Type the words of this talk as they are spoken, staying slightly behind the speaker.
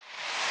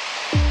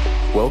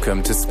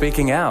Welcome to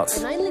Speaking Out.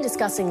 We're mainly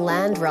discussing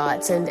land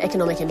rights and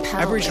economic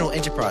empowerment. Aboriginal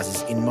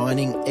enterprises in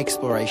mining,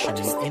 exploration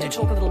and energy.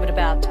 Talk a little bit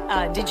about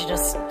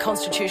Indigenous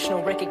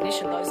constitutional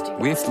recognition.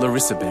 With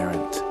Larissa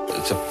Behrendt.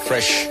 It's a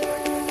fresh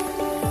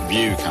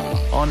view coming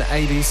on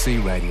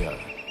ABC Radio.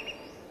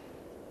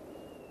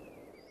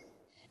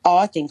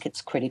 I think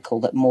it's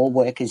critical that more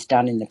work is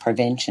done in the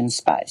prevention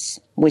space.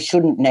 We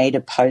shouldn't need a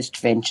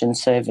post-vention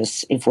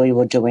service if we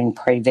were doing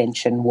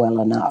prevention well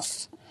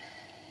enough.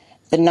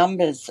 The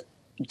numbers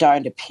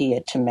don't appear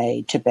to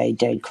me to be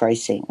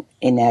decreasing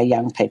in our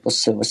young people's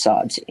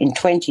suicides. In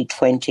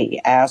 2020,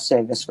 our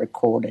service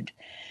recorded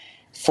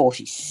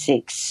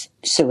 46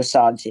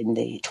 suicides in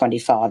the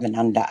 25 and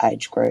under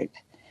age group.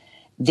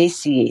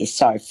 This year,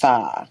 so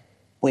far,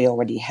 we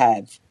already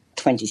have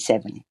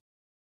 27.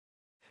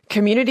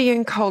 Community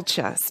and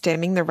culture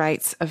stemming the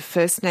rates of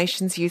First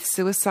Nations youth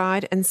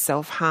suicide and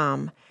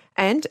self-harm,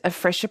 and a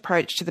fresh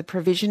approach to the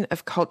provision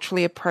of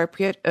culturally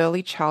appropriate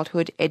early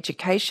childhood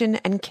education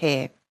and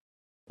care.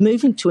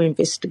 Moving to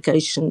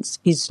investigations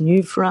is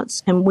new for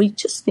us, and we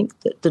just think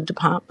that the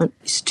department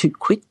is too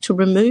quick to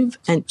remove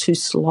and too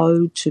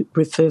slow to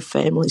refer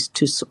families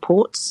to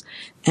supports.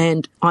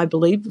 And I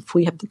believe if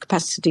we have the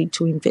capacity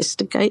to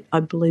investigate, I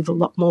believe a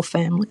lot more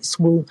families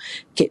will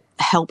get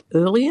help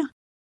earlier.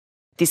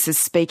 This is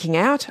Speaking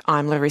Out.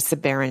 I'm Larissa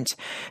Behrendt.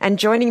 And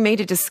joining me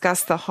to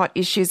discuss the hot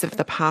issues of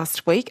the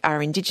past week are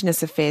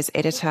Indigenous Affairs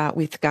Editor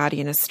with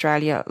Guardian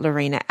Australia,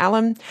 Lorena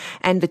Allam,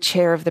 and the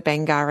Chair of the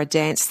Bangarra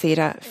Dance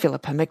Theatre,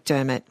 Philippa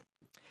McDermott.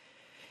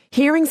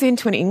 Hearings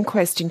into an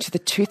inquest into the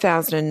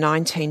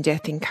 2019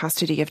 death in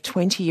custody of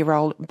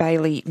 20-year-old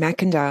Bailey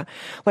Mackender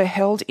were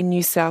held in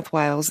New South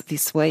Wales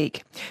this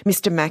week.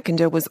 Mr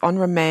Mackender was on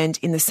remand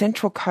in the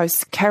Central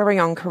Coast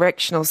Carry-On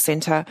Correctional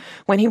Centre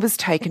when he was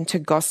taken to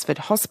Gosford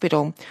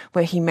Hospital,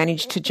 where he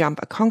managed to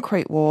jump a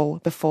concrete wall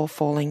before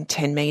falling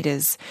 10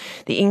 metres.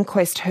 The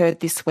inquest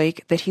heard this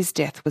week that his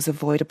death was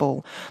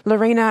avoidable.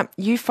 Lorena,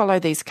 you follow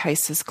these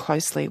cases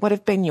closely. What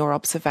have been your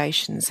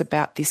observations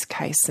about this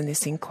case and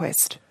this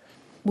inquest?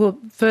 Well,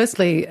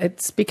 firstly,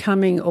 it's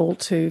becoming all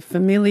too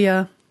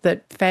familiar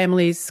that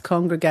families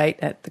congregate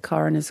at the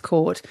coroner's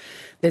court.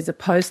 There's a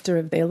poster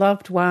of their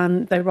loved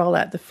one, they roll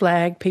out the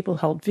flag, people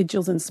hold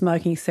vigils and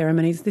smoking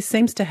ceremonies. This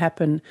seems to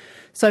happen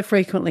so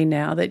frequently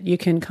now that you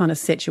can kind of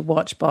set your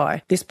watch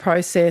by this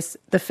process.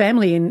 The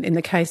family, in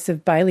the case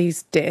of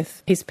Bailey's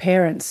death, his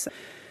parents,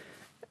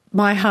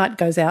 my heart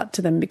goes out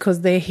to them because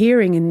they're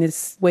hearing in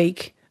this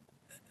week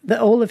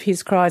all of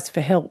his cries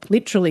for help,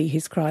 literally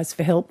his cries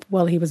for help,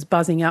 while he was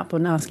buzzing up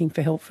and asking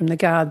for help from the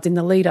guards in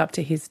the lead up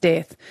to his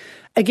death.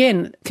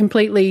 Again,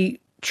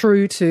 completely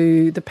true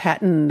to the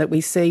pattern that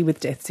we see with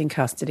deaths in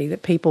custody,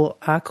 that people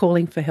are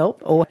calling for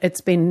help, or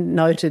it's been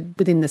noted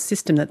within the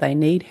system that they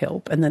need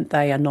help and that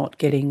they are not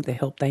getting the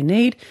help they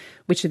need,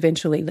 which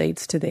eventually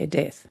leads to their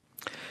death.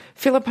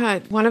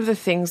 Philippa, one of the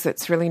things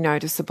that's really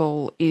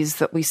noticeable is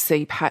that we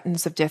see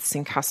patterns of deaths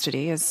in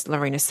custody. As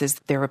Lorena says,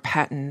 there are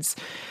patterns.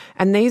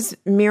 And these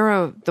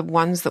mirror the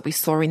ones that we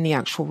saw in the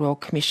actual Royal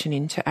Commission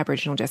into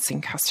Aboriginal deaths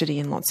in custody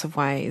in lots of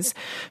ways.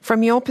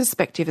 From your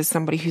perspective as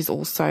somebody who's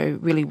also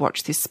really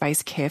watched this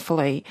space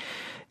carefully,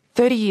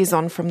 30 years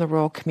on from the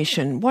Royal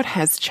Commission, what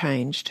has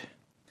changed?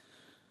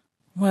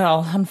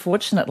 Well,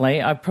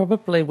 unfortunately, I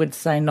probably would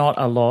say not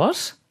a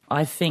lot.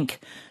 I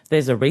think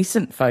there's a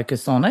recent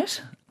focus on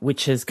it,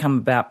 which has come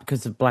about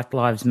because of Black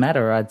Lives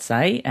Matter, I'd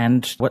say,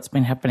 and what's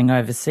been happening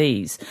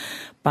overseas.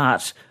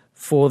 But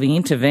for the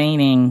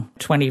intervening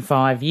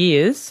 25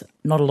 years,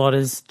 not a lot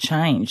has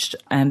changed.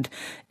 And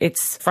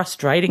it's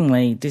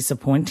frustratingly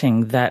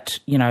disappointing that,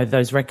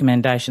 those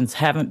recommendations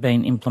haven't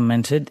been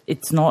implemented.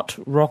 It's not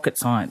rocket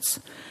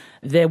science.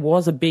 There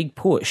was a big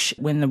push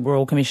when the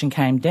Royal Commission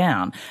came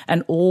down,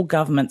 and all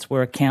governments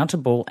were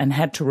accountable and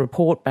had to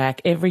report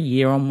back every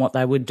year on what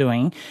they were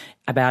doing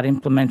about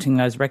implementing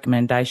those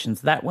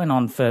recommendations. That went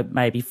on for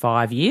maybe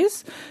 5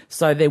 years.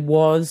 So there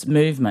was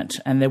movement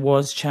and there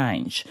was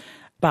change.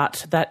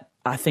 But that,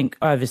 I think,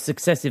 over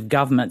successive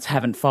governments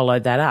haven't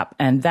followed that up.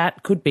 And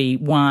that could be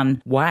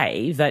one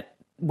way that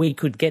we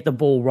could get the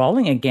ball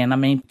rolling again. I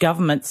mean,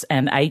 governments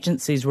and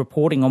agencies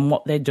reporting on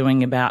what they're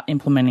doing about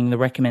implementing the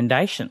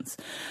recommendations.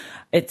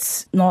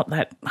 It's not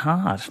that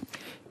hard.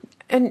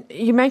 And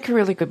you make a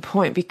really good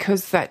point,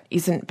 because that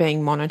isn't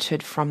being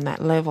monitored from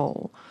that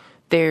level.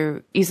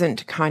 There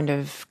isn't kind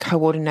of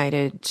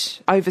coordinated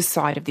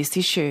oversight of this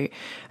issue.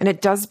 And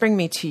it does bring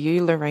me to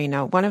you,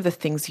 Lorena. One of the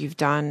things you've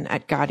done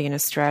at Guardian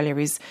Australia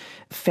is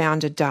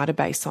found a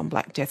database on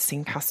black deaths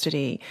in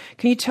custody.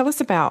 Can you tell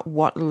us about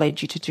what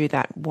led you to do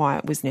that, why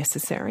it was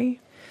necessary?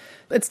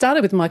 It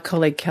started with my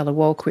colleague Calla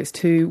Walquist,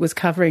 who was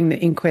covering the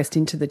inquest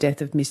into the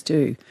death of Miss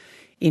Du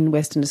in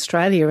Western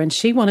Australia, and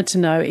she wanted to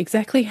know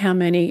exactly how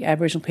many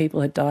Aboriginal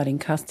people had died in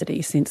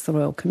custody since the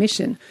Royal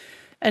Commission.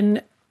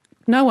 And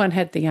no one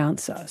had the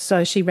answer.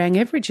 So she rang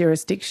every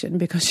jurisdiction,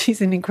 because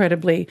she's an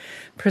incredibly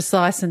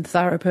precise and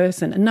thorough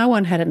person, and no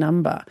one had a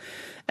number.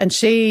 And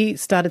she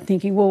started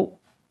thinking, well,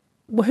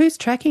 well, who's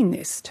tracking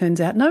this? Turns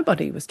out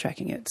nobody was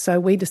tracking it. So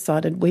we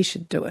decided we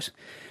should do it.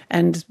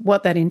 And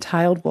what that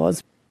entailed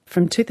was,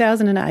 from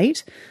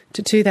 2008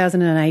 to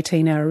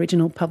 2018, our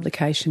original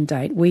publication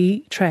date,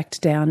 we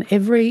tracked down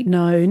every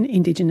known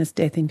Indigenous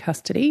death in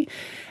custody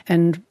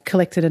and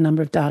collected a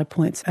number of data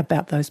points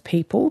about those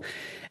people.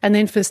 And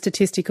then for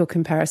statistical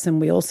comparison,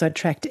 we also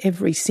tracked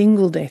every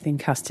single death in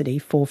custody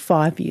for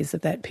 5 years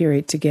of that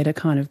period to get a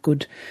kind of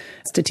good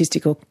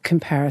statistical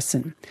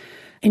comparison.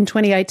 In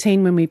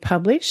 2018, when we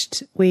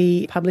published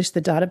the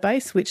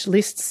database, which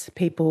lists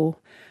people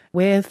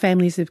where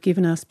families have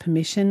given us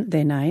permission,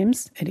 their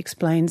names. It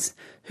explains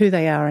who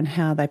they are and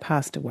how they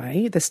passed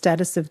away, the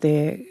status of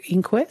their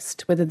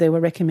inquest, whether there were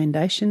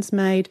recommendations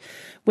made,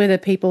 whether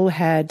people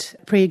had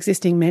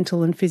pre-existing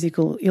mental and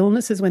physical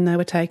illnesses when they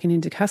were taken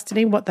into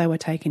custody, what they were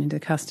taken into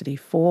custody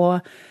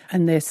for,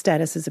 and their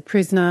status as a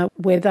prisoner,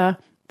 whether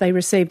they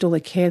received all the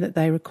care that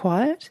they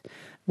required,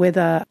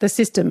 whether the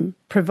system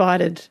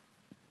provided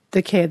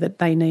the care that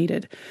they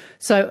needed.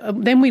 So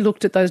then we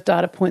looked at those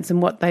data points,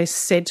 and what they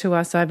said to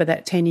us over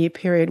that 10-year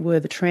period were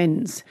the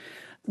trends.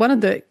 One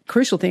of the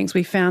crucial things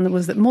we found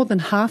was that more than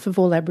half of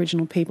all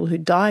Aboriginal people who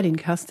died in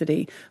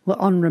custody were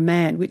on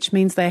remand, which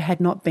means they had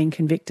not been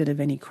convicted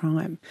of any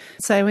crime.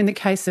 So in the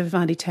case of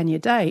Aunty Tanya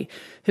Day,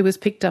 who was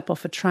picked up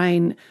off a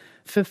train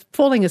for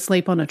falling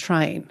asleep on a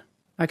train,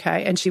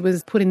 okay, and she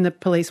was put in the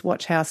police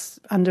watch house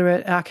under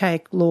an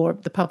archaic law,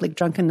 the public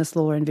drunkenness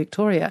law in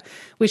Victoria,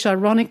 which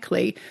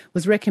ironically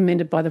was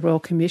recommended by the Royal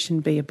Commission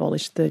be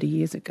abolished 30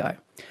 years ago.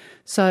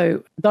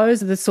 So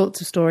those are the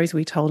sorts of stories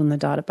we told in the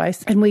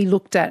database, and we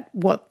looked at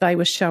what they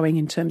were showing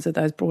in terms of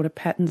those broader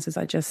patterns, as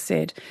I just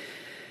said.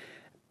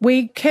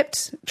 We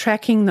kept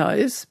tracking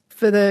those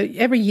for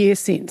every year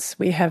since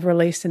we have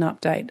released an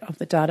update of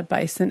the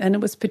database, and it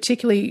was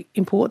particularly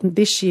important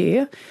this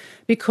year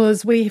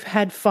because we've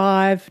had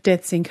 5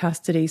 deaths in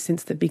custody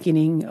since the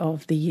beginning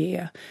of the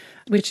year,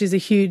 which is a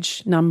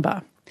huge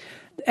number.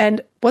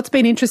 And what's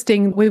been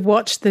interesting, we've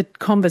watched the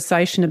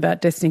conversation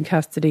about deaths in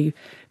custody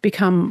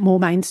become more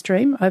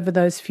mainstream over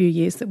those few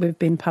years that we've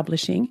been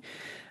publishing.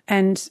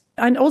 And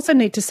I also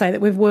need to say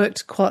that we've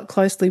worked quite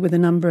closely with a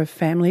number of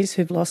families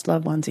who've lost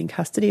loved ones in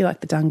custody,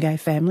 like the Dungay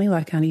family,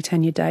 like Aunty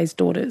Tanya Day's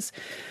daughters.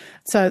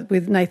 So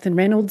with Nathan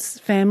Reynolds'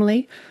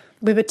 family,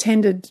 we've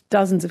attended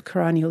dozens of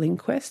coronial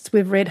inquests.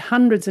 We've read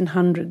hundreds and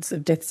hundreds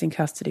of deaths in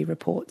custody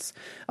reports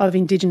of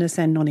Indigenous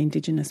and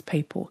non-Indigenous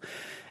people.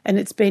 And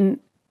it's been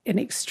an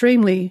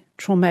extremely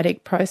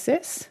traumatic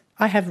process.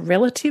 I have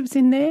relatives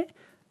in there.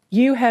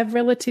 You have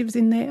relatives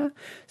in there.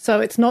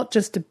 So it's not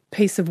just a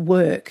piece of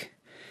work.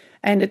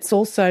 And it's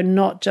also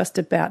not just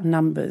about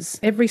numbers.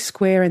 Every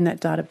square in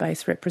that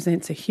database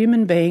represents a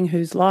human being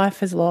whose life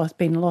has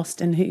been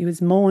lost and who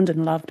is mourned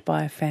and loved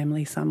by a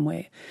family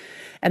somewhere.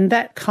 And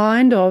that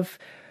kind of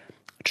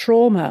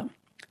trauma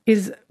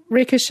is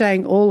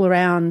ricocheting all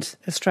around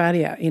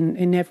Australia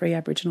in every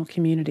Aboriginal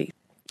community.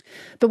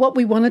 But what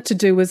we wanted to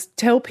do was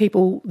tell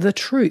people the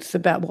truth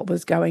about what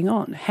was going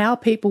on, how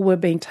people were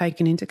being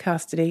taken into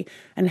custody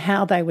and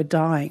how they were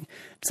dying.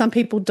 Some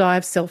people die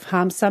of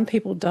self-harm, some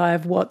people die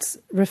of what's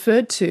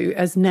referred to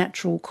as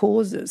natural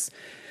causes,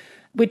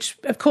 which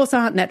of course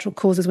aren't natural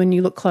causes when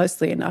you look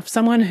closely enough.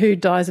 Someone who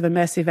dies of a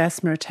massive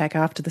asthma attack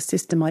after the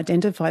system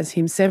identifies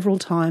him several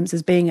times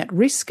as being at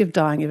risk of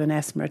dying of an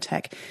asthma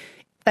attack,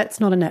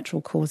 that's not a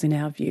natural cause in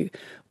our view.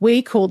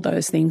 We called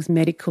those things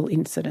medical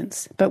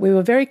incidents, but we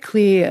were very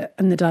clear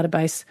in the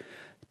database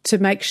to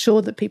make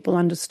sure that people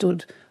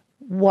understood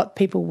what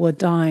people were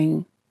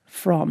dying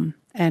from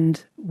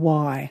and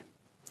why.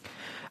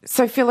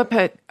 So,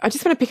 Philippa, I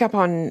just want to pick up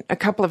on a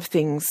couple of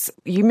things.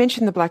 You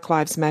mentioned the Black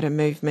Lives Matter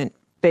movement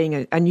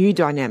being a new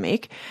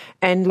dynamic,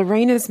 and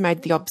Lorena's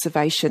made the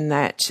observation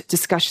that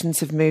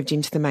discussions have moved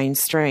into the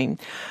mainstream.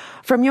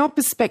 From your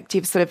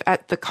perspective, sort of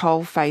at the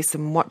coalface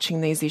and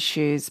watching these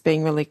issues,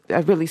 being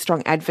a really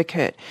strong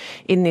advocate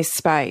in this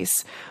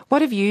space,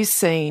 what have you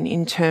seen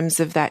in terms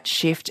of that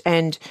shift,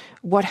 and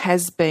what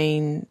has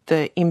been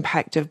the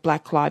impact of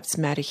Black Lives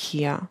Matter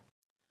here?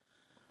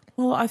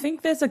 Well, I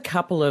think there's a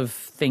couple of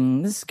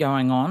things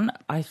going on.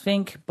 I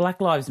think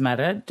Black Lives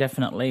Matter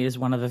definitely is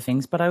one of the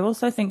things, but I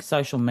also think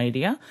social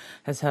media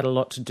has had a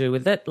lot to do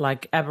with it.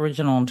 Like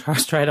Aboriginal and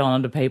Torres Strait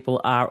Islander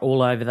people are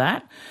all over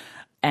that.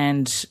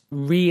 And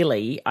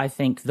really, I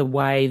think the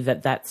way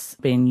that that's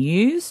been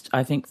used,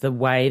 I think the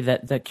way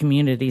that the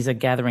communities are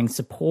gathering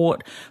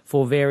support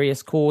for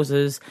various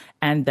causes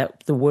and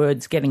that the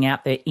word's getting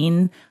out there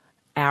in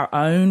our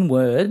own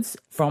words,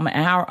 from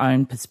our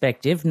own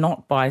perspective,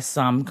 not by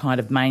some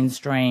kind of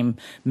mainstream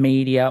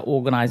media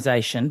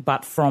organisation,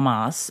 but from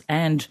us.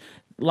 And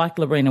like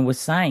Lorena was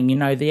saying, you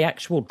know, the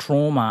actual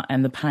trauma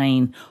and the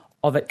pain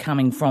of it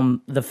coming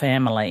from the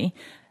family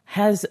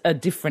has a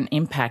different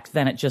impact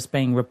than it just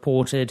being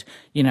reported,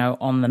 you know,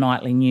 on the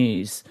nightly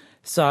news.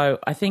 So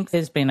I think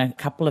there's been a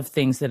couple of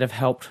things that have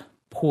helped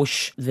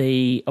push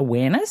the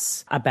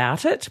awareness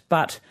about it,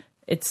 but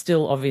it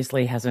still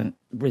obviously hasn't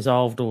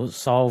resolved or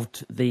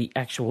solved the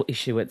actual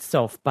issue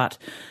itself. But,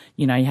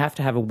 you know, you have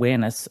to have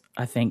awareness,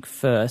 I think,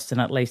 first,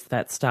 and at least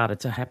that started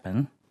to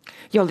happen.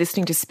 You're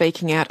listening to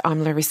Speaking Out.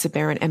 I'm Larissa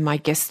Behrendt, and my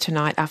guests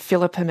tonight are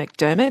Philippa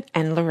McDermott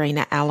and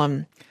Lorena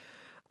Allam.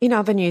 In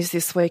other news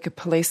this week, a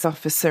police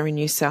officer in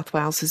New South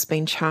Wales has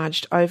been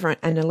charged over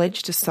an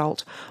alleged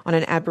assault on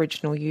an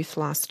Aboriginal youth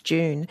last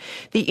June.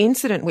 The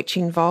incident, which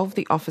involved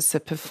the officer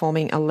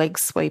performing a leg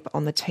sweep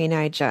on the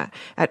teenager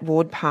at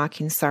Ward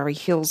Park in Surrey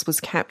Hills, was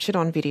captured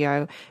on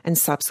video and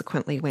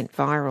subsequently went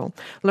viral.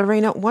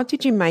 Lorena, what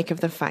did you make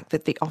of the fact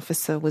that the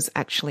officer was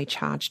actually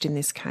charged in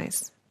this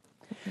case?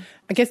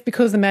 I guess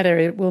because the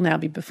matter will now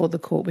be before the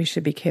court, we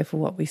should be careful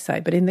what we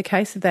say. But in the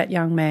case of that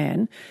young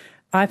man,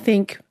 I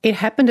think it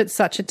happened at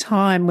such a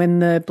time when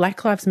the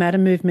Black Lives Matter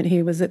movement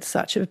here was at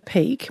such a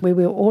peak. We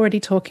were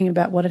already talking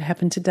about what had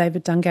happened to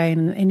David Dungay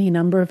and any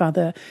number of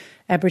other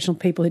Aboriginal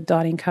people who'd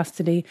died in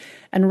custody.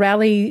 And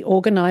rally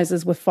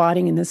organisers were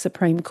fighting in the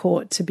Supreme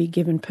Court to be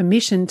given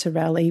permission to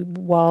rally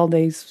while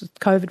these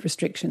COVID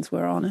restrictions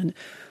were on. And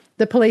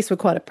the police were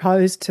quite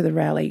opposed to the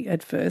rally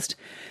at first.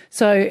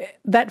 So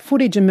that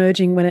footage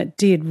emerging when it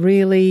did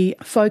really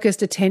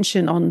focused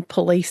attention on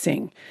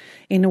policing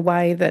in a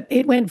way that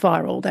it went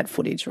viral, that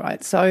footage,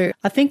 right? So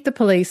I think the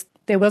police,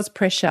 there was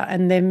pressure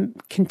and then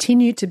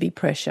continued to be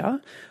pressure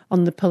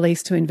on the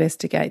police to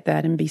investigate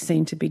that and be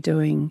seen to be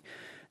doing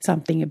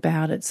something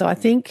about it. So I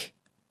think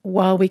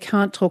while we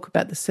can't talk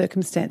about the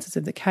circumstances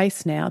of the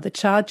case now, the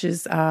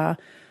charges are,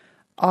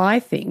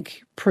 I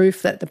think,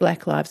 proof that the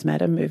Black Lives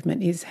Matter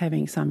movement is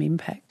having some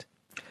impact.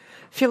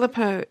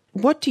 Philippa,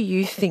 what do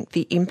you think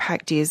the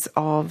impact is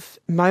of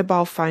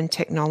mobile phone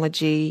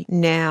technology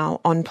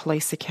now on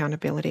police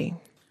accountability?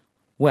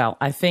 Well,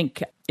 I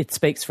think it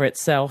speaks for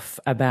itself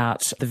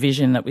about the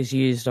vision that was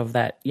used of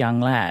that young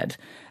lad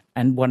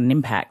and what an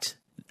impact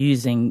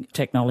using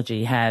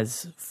technology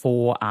has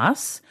for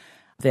us.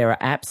 There are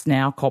apps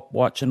now,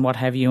 CopWatch and what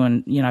have you,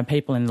 and, you know,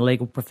 people in the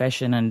legal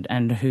profession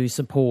and who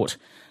support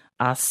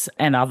us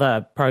and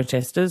other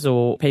protesters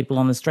or people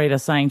on the street are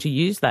saying to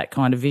use that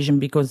kind of vision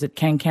because it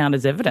can count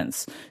as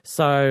evidence.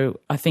 So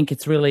I think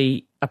it's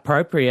really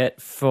appropriate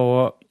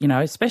for, you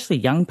know, especially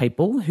young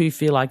people who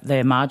feel like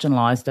they're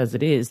marginalised as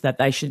it is, that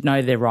they should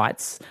know their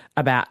rights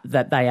about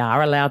that they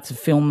are allowed to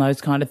film those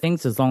kind of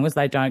things as long as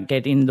they don't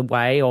get in the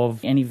way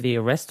of any of the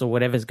arrests or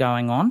whatever's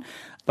going on.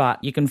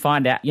 But you can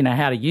find out, you know,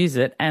 how to use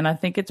it, and I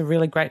think it's a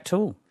really great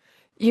tool.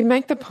 You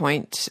make the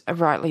point,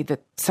 rightly,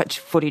 that such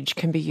footage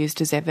can be used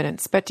as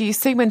evidence, but do you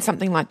see when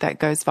something like that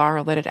goes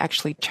viral that it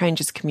actually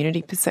changes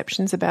community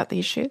perceptions about the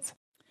issues?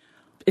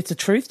 It's a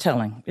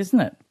truth-telling, isn't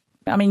it?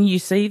 I mean, you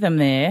see them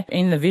there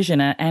in the vision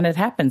and it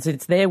happens.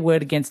 It's their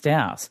word against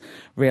ours,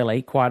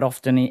 really, quite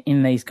often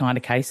in these kind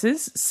of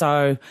cases.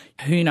 So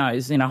who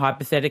knows, you know,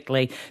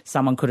 hypothetically,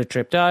 someone could have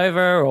tripped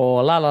over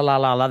or la, la, la,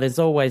 la, la. There's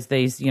always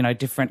these, you know,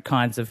 different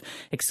kinds of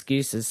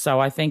excuses. So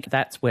I think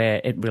that's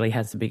where it really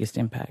has the biggest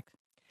impact.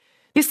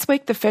 This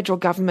week, the federal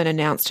government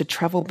announced a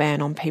travel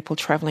ban on people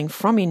travelling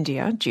from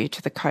India due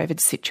to the COVID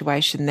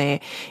situation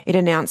there. It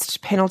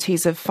announced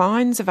penalties of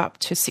fines of up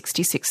to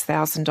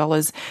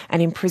 $66,000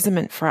 and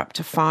imprisonment for up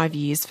to 5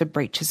 years for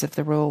breaches of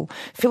the rule.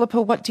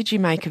 Philippa, what did you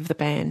make of the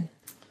ban?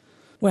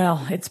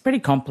 Well, it's pretty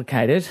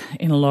complicated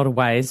in a lot of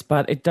ways,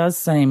 but it does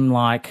seem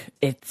like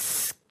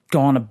it's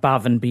gone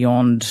above and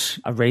beyond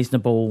a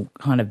reasonable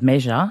kind of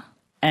measure.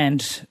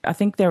 And I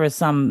think there are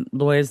some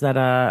lawyers that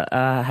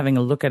are having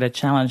a look at a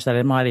challenge that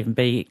it might even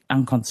be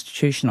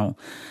unconstitutional.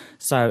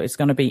 So it's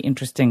going to be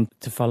interesting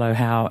to follow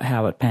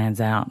how it pans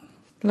out.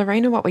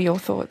 Lorena, what were your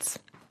thoughts?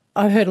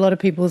 I've heard a lot of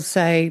people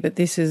say that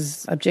this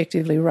is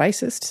objectively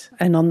racist,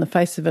 and on the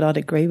face of it, I'd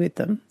agree with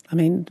them. I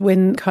mean,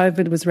 when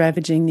COVID was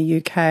ravaging the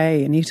UK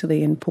and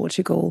Italy and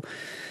Portugal,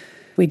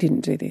 we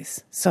didn't do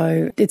this.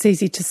 So it's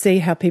easy to see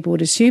how people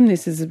would assume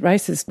this is a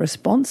racist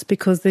response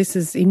because this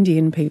is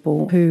Indian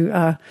people who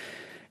are,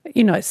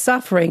 you know,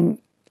 suffering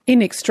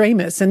in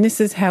extremis, and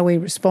this is how we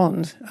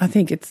respond. I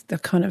think it's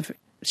kind of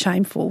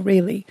shameful,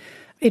 really.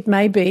 It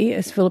may be,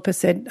 as Philippa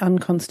said,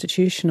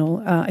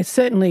 unconstitutional. It's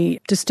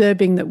certainly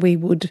disturbing that we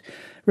would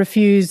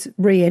refuse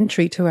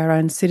re-entry to our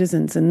own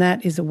citizens, and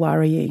that is a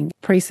worrying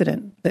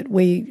precedent that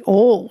we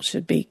all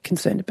should be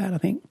concerned about, I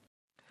think.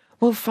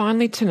 Well,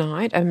 finally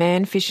tonight, a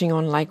man fishing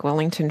on Lake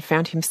Wellington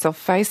found himself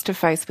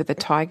face-to-face with a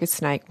tiger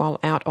snake while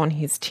out on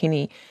his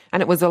tinny,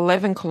 and it was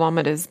 11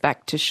 kilometres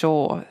back to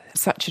shore.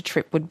 Such a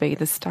trip would be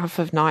the stuff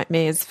of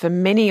nightmares for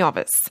many of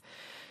us.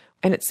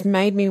 And it's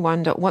made me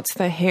wonder, what's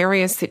the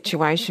hairiest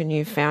situation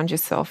you found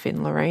yourself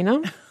in,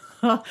 Lorena?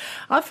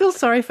 I feel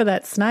sorry for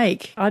that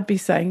snake. I'd be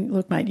saying,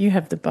 look, mate, you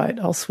have the boat,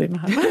 I'll swim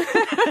home.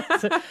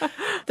 So,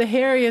 the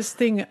hairiest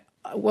thing,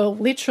 well,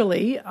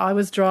 literally, I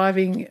was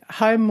driving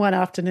home one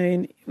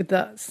afternoon with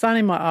the sun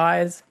in my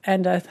eyes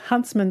and a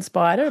huntsman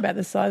spider about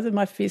the size of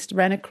my fist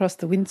ran across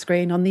the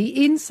windscreen on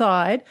the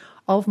inside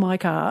of my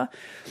car,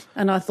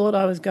 and I thought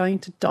I was going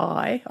to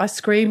die. I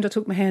screamed, I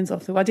took my hands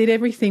off the wheel. I did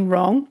everything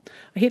wrong.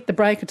 I hit the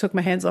brake, I took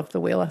my hands off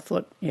the wheel. I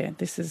thought, yeah,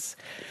 this is...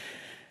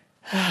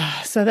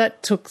 So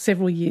that took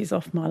several years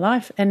off my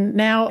life, and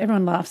now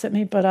everyone laughs at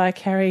me, but I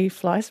carry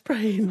fly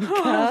spray in the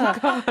car. Oh,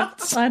 God.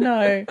 I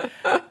know.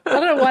 I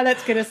don't know why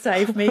that's going to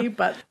save me,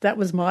 but that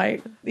was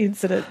my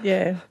incident,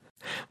 yeah.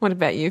 What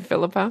about you,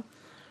 Philippa?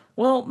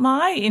 Well,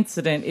 my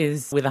incident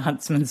is with a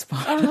huntsman's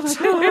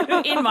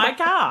bite in my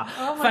car.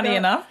 Funny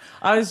enough,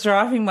 I was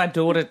driving my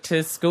daughter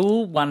to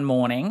school one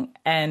morning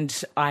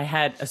and I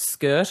had a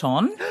skirt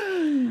on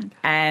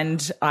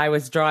and I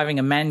was driving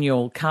a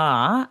manual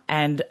car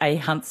and a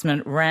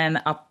huntsman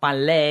ran up my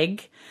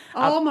leg.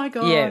 Oh, my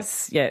God.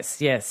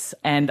 Yes.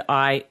 And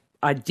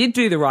I did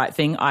do the right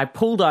thing. I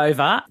pulled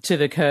over to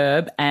the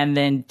curb and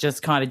then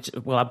just I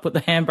put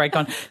the handbrake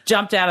on,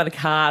 jumped out of the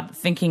car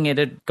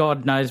thinking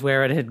God knows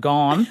where it had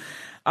gone.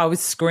 I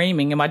was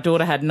screaming and my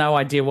daughter had no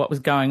idea what was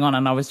going on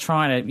and I was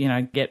trying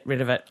to, get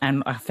rid of it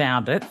and I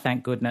found it,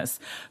 thank goodness.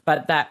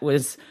 But that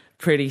was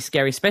pretty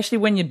scary, especially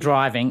when you're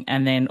driving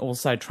and then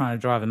also trying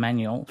to drive a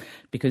manual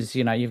because,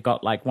 you've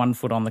got like one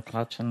foot on the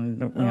clutch and,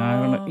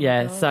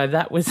 so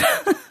that was,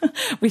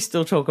 we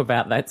still talk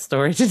about that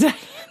story today.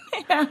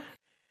 Yeah.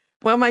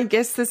 Well, my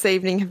guests this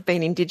evening have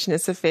been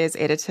Indigenous Affairs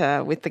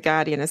Editor with The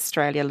Guardian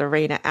Australia,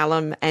 Lorena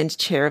Allam, and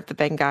Chair of the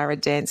Bangarra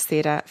Dance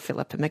Theatre,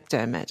 Philippa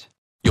McDermott.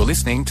 You're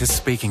listening to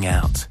Speaking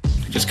Out.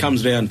 It just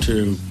comes down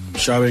to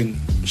showing,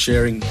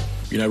 sharing,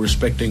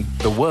 respecting.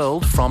 The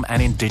world from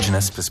an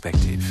Indigenous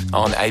perspective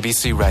on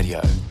ABC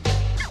Radio.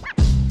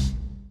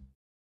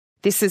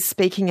 This is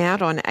Speaking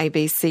Out on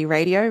ABC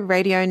Radio,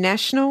 Radio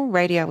National,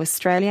 Radio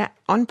Australia,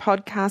 on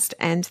podcast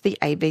and the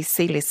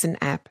ABC Listen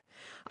app.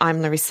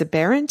 I'm Larissa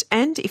Behrendt,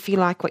 and if you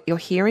like what you're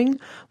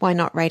hearing, why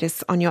not rate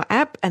us on your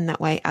app, and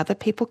that way other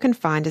people can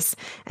find us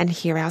and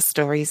hear our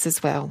stories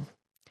as well.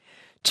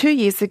 2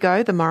 years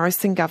ago, the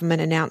Morrison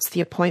government announced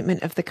the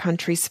appointment of the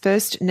country's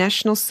first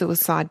National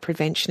Suicide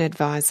Prevention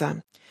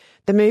Advisor.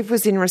 The move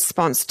was in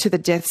response to the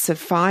deaths of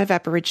 5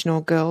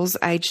 Aboriginal girls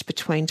aged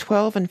between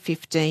 12 and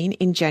 15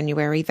 in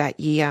January that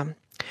year.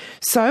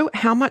 So,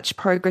 how much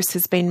progress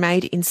has been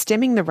made in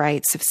stemming the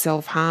rates of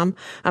self-harm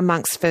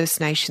amongst First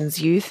Nations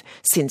youth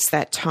since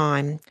that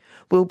time?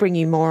 We'll bring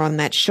you more on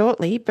that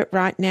shortly, but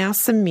right now,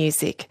 some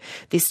music.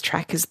 This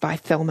track is by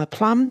Thelma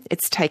Plum.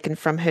 It's taken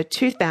from her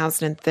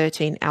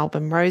 2013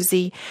 album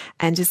Rosie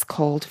and is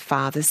called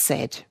Father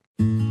Said.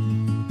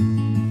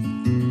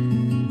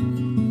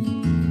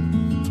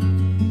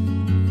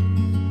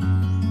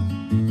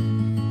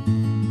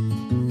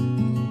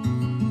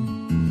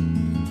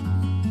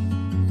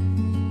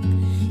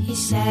 You're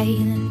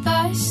sailing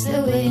past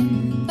the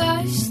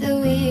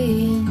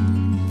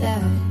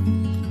window.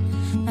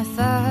 My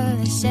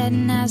father said,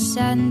 now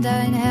son,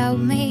 don't help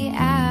me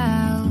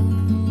out.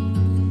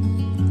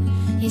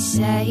 You're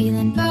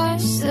sailing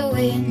past the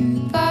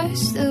window.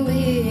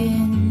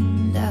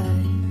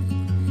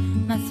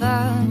 My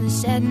father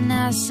said,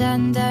 now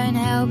son, don't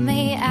help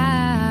me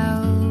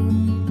out.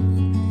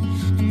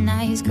 And now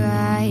he's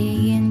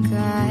crying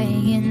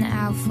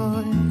out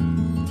for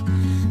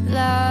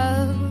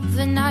love.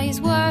 And now he's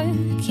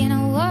working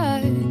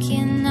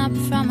up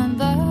from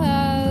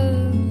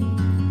above.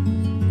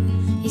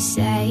 He's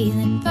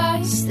sailing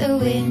past the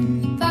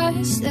window.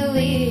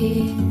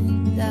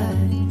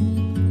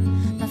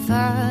 My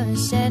father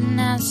said,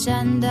 now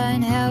son,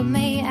 don't help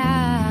me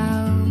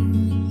out.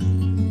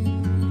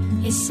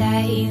 He's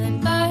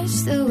sailing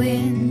past the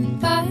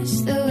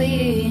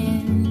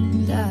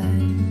window.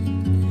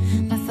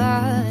 My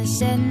father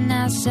said,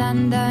 now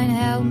son, don't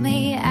help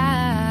me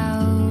out.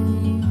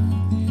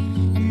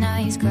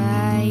 He's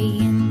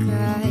crying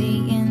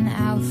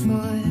out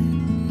for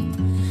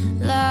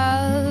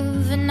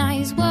love. And now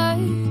he's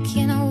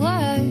working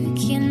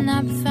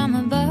up from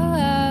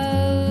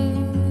above.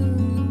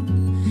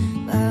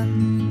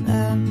 Bum,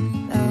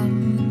 bum,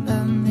 bum,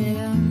 bum,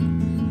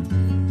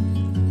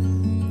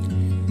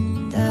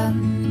 dum,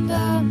 dum,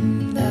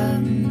 dum, dum, dum, dum,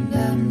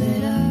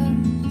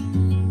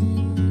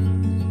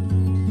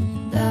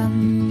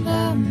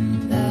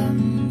 dum, dum,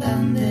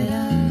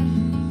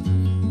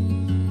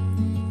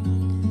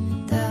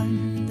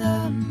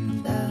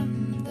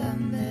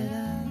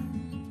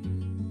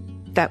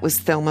 That was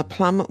Thelma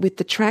Plum with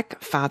the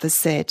track Father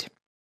Said.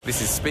 This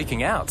is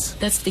Speaking Out.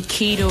 That's the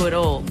key to it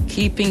all,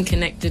 keeping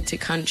connected to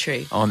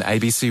country. On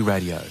ABC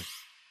Radio.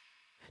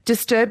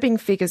 Disturbing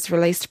figures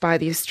released by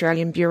the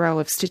Australian Bureau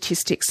of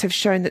Statistics have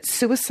shown that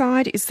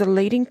suicide is the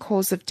leading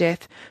cause of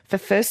death for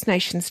First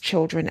Nations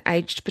children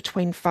aged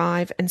between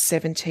 5 and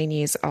 17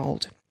 years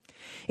old.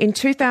 In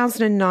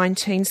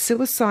 2019,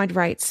 suicide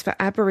rates for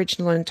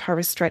Aboriginal and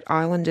Torres Strait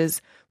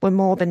Islanders were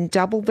more than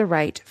double the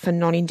rate for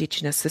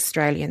non-Indigenous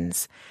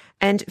Australians.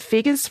 And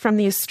figures from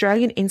the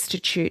Australian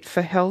Institute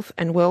for Health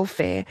and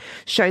Welfare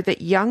show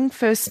that young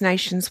First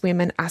Nations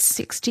women are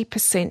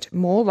 60%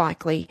 more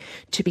likely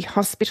to be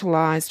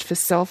hospitalised for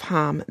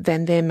self-harm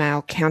than their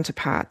male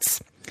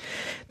counterparts.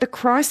 The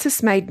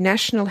crisis made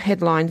national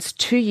headlines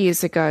 2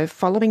 years ago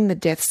following the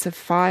deaths of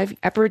 5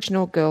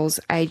 Aboriginal girls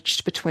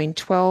aged between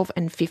 12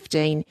 and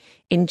 15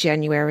 in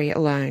January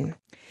alone.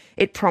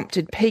 It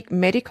prompted peak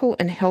medical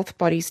and health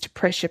bodies to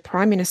pressure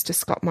Prime Minister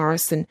Scott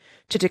Morrison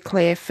to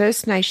declare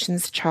First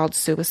Nations child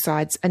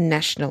suicides a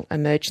national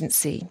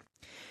emergency.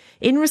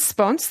 In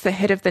response, the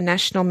head of the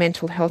National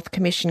Mental Health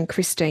Commission,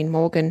 Christine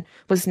Morgan,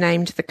 was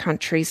named the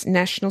country's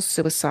National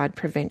Suicide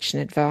Prevention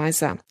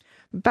Advisor.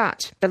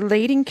 But the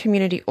leading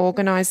community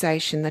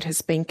organisation that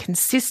has been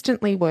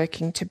consistently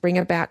working to bring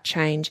about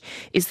change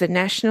is the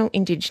National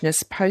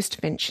Indigenous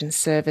Postvention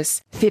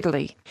Service,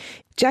 THIDLI.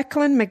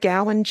 Jacqueline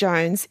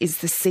McGowan-Jones is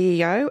the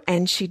CEO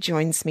and she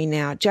joins me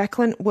now.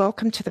 Jacqueline,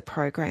 welcome to the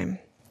program.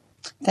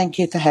 Thank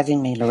you for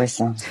having me,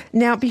 Larissa.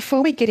 Now,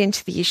 before we get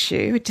into the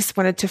issue, I just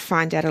wanted to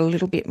find out a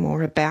little bit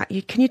more about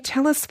you. Can you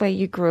tell us where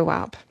you grew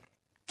up?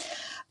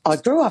 I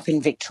grew up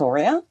in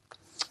Victoria,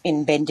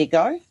 in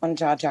Bendigo, on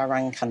Dja Dja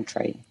Wurrung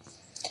country.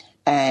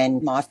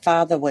 And my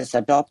father was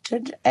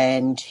adopted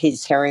and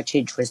his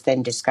heritage was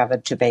then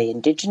discovered to be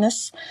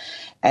Indigenous,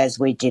 as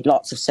we did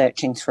lots of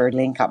searching through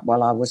Link Up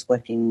while I was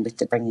working with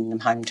the Bringing Them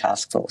Home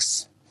Task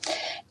Force.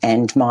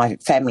 And my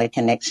family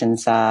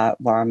connections are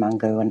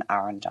Warramungu and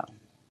Arrernte.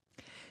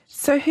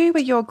 So who were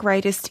your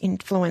greatest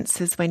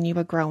influences when you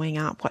were growing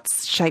up? What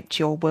shaped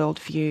your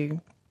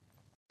worldview?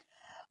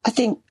 I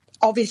think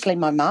obviously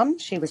my mum,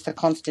 she was the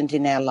constant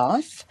in our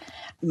life.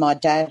 My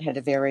dad had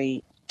a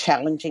very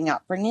challenging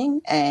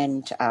upbringing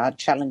and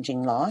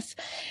challenging life.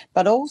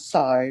 But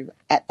also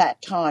at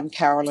that time,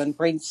 Carolyn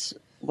Briggs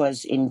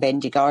was in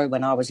Bendigo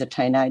when I was a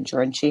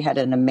teenager and she had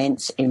an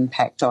immense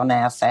impact on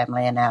our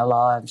family and our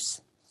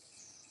lives.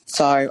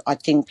 So I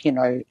think,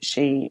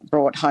 she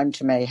brought home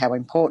to me how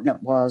important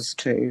it was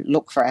to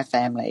look for our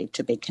family,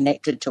 to be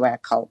connected to our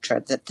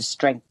culture, that the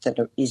strength that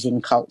is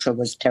in culture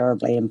was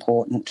terribly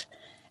important.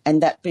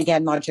 And that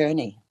began my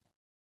journey.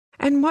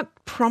 And what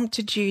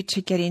prompted you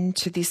to get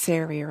into this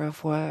area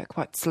of work?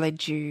 What's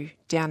led you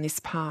down this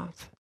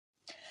path?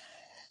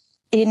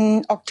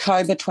 In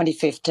October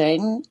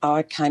 2015,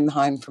 I came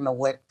home from a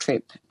work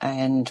trip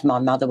and my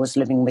mother was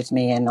living with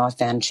me and I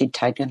found she'd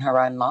taken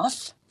her own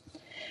life.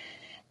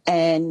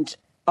 And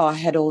I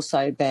had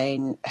also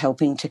been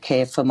helping to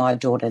care for my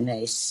daughter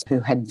niece,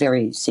 who had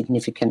very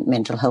significant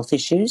mental health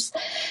issues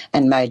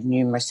and made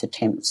numerous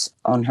attempts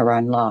on her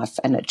own life.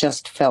 And it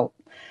just felt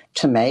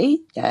to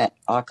me that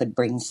I could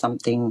bring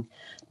something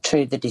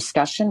to the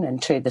discussion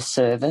and to the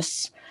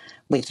service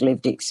with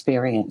lived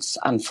experience.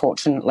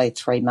 Unfortunately,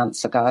 3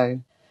 months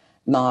ago,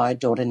 my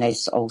daughter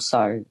niece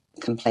also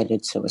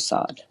completed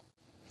suicide.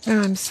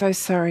 Oh, I'm so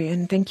sorry,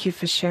 and thank you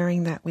for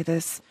sharing that with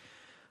us.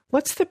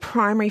 What's the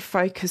primary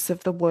focus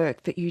of the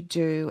work that you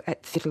do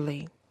at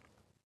THIDLI?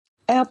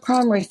 Our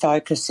primary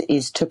focus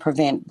is to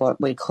prevent what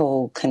we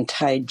call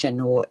contagion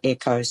or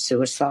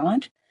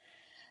eco-suicide.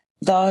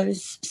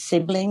 Those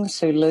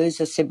siblings who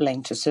lose a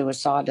sibling to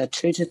suicide are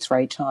 2 to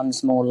 3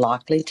 times more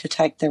likely to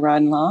take their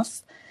own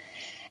life.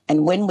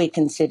 And when we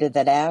consider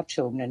that our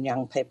children and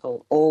young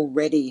people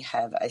already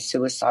have a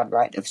suicide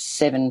rate of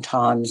 7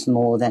 times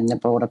more than the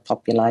broader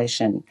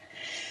population,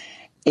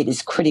 it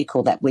is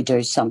critical that we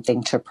do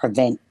something to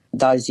prevent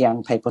those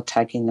young people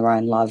taking their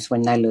own lives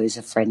when they lose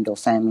a friend or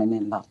family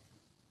member.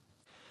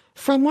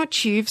 From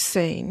what you've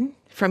seen,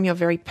 from your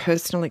very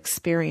personal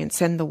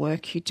experience and the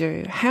work you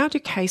do, how do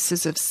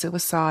cases of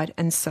suicide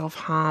and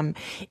self-harm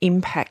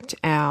impact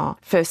our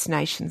First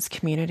Nations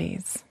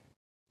communities?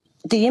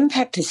 The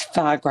impact is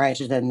far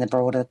greater than the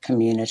broader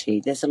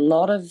community. There's a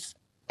lot of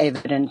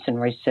evidence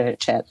and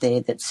research out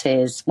there that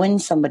says when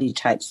somebody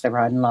takes their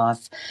own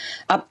life,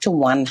 up to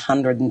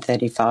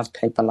 135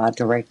 people are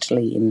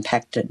directly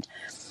impacted.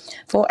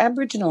 For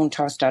Aboriginal and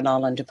Torres Strait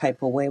Islander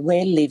people, where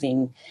we're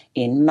living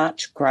in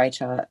much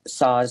greater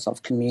size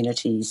of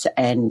communities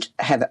and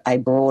have a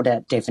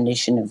broader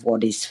definition of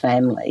what is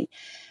family,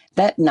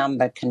 that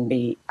number can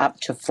be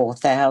up to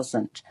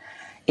 4,000.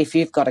 If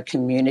you've got a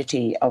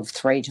community of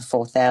 3,000 to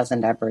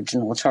 4,000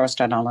 Aboriginal or Torres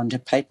Strait Islander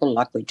people,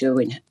 like we do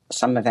in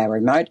some of our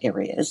remote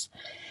areas,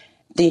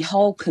 the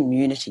whole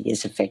community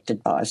is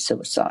affected by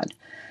suicide.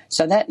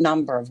 So that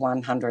number of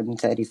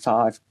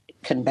 135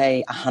 can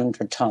be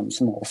 100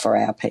 times more for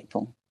our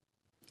people.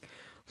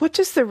 What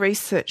does the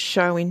research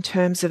show in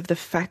terms of the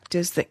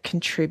factors that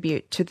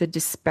contribute to the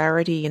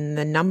disparity in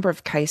the number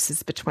of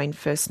cases between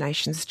First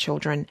Nations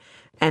children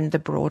and the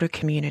broader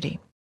community?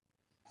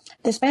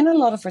 There's been a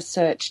lot of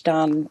research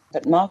done,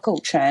 but Michael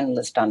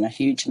Chandler has done a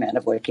huge amount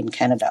of work in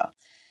Canada.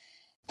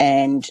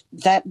 And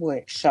that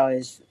work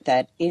shows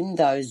that in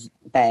those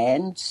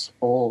bands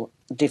or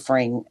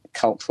differing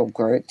cultural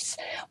groups,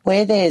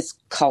 where there's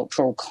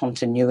cultural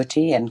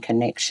continuity and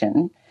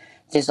connection,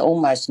 there's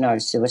almost no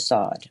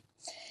suicide.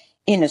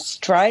 In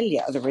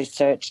Australia, the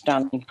research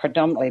done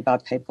predominantly by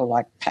people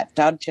like Pat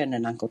Dudgeon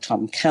and Uncle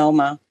Tom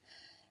Kelmer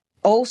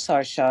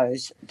also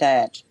shows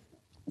that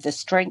the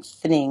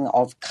strengthening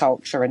of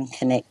culture and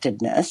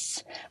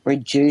connectedness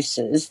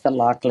reduces the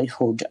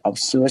likelihood of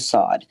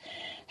suicide.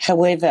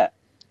 However,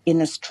 in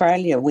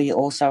Australia, we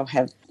also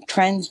have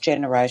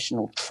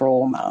transgenerational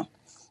trauma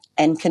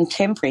and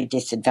contemporary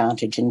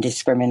disadvantage and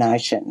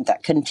discrimination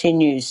that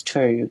continues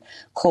to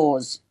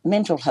cause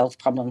mental health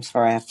problems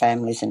for our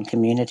families and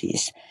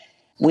communities.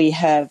 We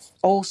have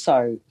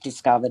also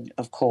discovered,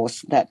 of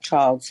course, that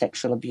child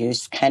sexual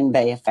abuse can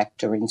be a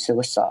factor in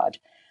suicide.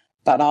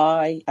 But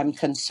I am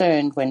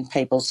concerned when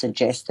people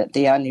suggest that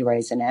the only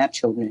reason our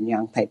children and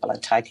young people are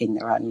taking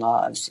their own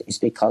lives is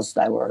because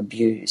they were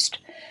abused.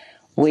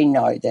 We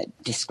know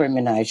that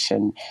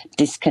discrimination,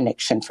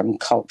 disconnection from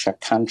culture,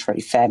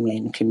 country, family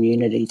and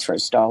community through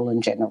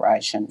stolen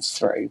generations,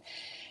 through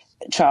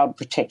child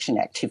protection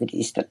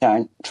activities that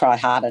don't try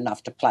hard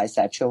enough to place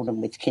our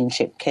children with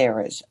kinship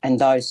carers, and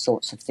those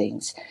sorts of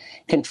things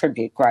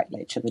contribute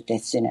greatly to the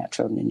deaths in our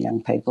children and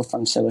young people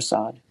from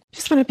suicide.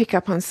 Just want to pick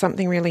up on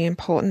something really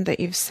important that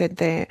you've said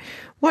there.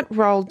 What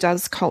role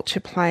does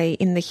culture play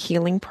in the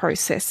healing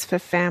process for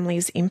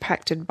families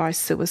impacted by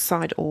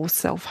suicide or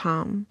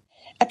self-harm?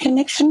 A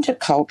connection to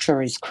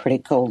culture is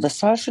critical. The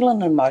social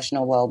and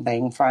emotional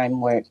wellbeing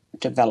framework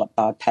developed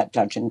by Pat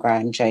Judge and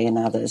Graham G and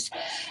others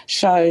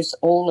shows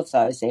all of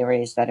those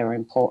areas that are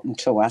important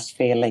to us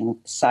feeling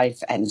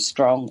safe and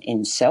strong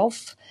in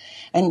self.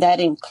 And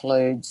that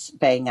includes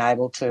being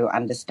able to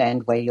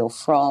understand where you're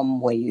from,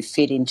 where you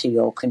fit into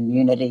your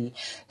community,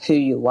 who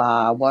you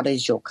are, what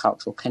is your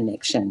cultural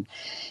connection.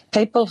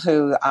 People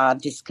who are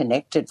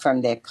disconnected from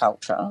their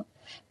culture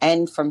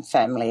and from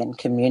family and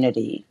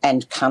community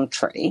and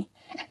country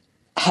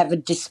have a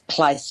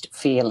displaced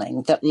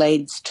feeling that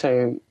leads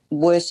to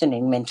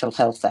worsening mental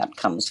health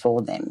outcomes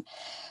for them.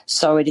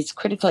 So it is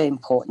critically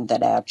important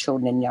that our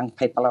children and young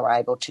people are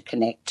able to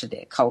connect to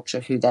their culture,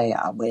 who they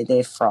are, where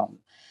they're from,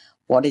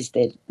 what is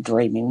their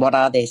dreaming, what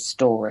are their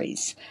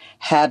stories,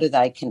 how do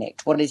they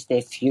connect, what is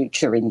their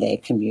future in their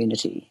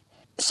community,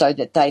 so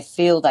that they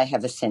feel they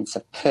have a sense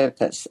of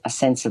purpose, a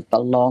sense of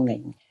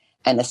belonging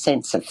and a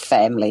sense of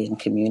family and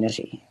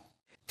community.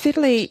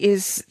 Fiddly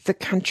is the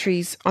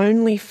country's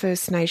only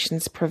First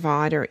Nations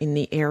provider in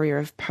the area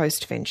of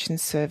postvention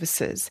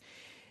services.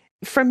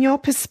 From your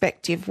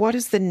perspective, what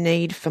is the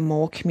need for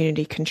more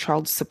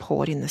community-controlled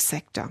support in the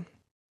sector?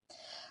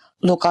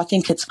 Look, I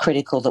think it's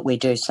critical that we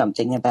do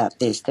something about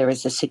this. There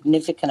is a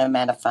significant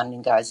amount of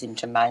funding goes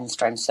into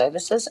mainstream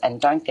services, and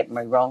don't get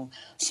me wrong,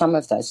 some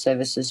of those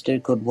services do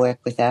good work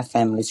with our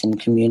families and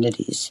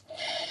communities.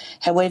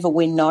 However,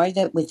 we know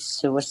that with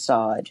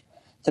suicide,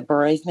 the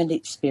bereavement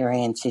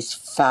experience is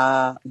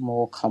far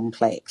more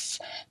complex.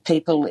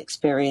 People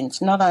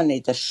experience not only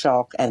the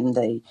shock and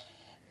the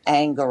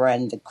anger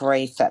and the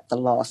grief at the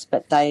loss,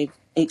 but they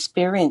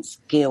experience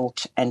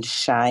guilt and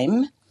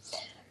shame,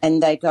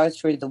 and they go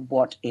through the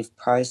what-if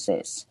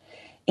process.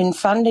 In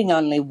funding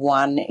only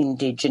one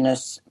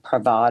Indigenous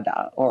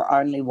provider or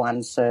only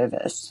one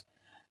service,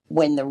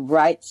 when the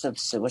rates of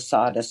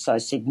suicide are so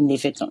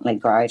significantly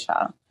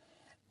greater,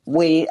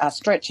 we are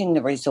stretching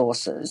the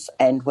resources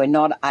and we're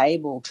not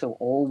able to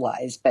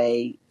always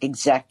be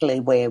exactly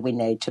where we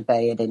need to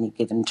be at any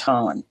given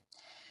time.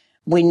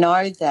 We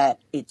know that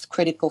it's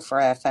critical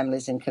for our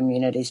families and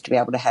communities to be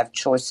able to have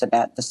choice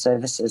about the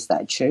services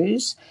they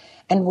choose,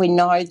 and we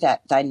know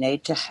that they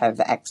need to have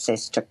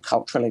access to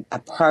culturally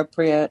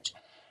appropriate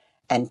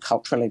and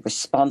culturally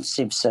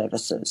responsive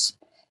services.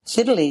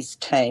 Fiddly's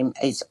team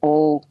is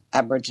all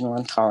Aboriginal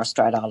and Torres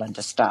Strait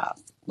Islander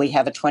staff. We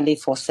have a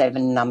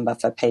 24/7 number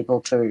for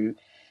people to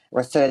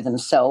refer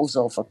themselves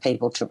or for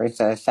people to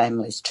refer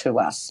families to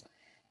us.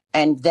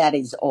 And that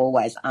is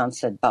always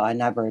answered by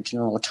an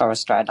Aboriginal or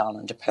Torres Strait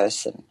Islander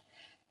person.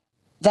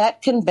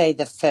 That can be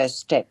the first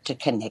step to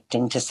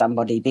connecting to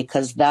somebody,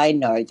 because they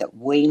know that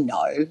we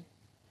know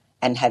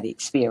and have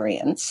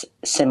experience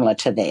similar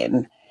to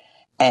them,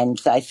 and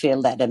they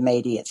feel that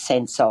immediate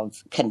sense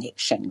of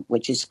connection,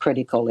 which is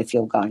critical if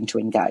you're going to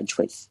engage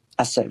with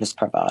a service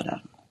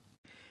provider.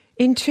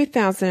 In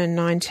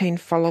 2019,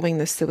 following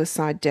the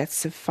suicide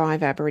deaths of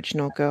 5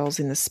 Aboriginal girls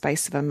in the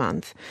space of a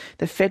month,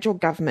 the federal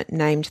government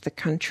named the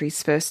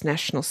country's first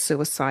National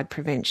Suicide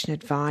Prevention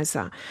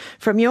Advisor.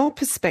 From your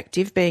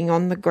perspective, being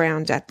on the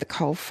ground at the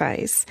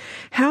coalface,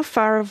 how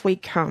far have we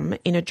come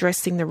in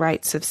addressing the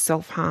rates of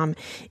self-harm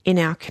in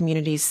our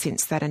communities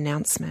since that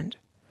announcement?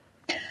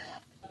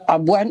 I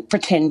won't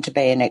pretend to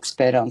be an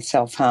expert on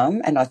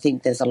self-harm, and I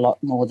think there's a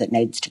lot more that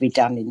needs to be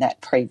done in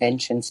that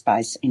prevention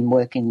space in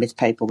working with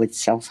people with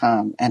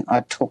self-harm. And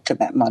I talked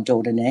about my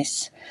daughter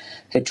Ness,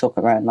 who took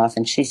her own life,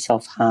 and she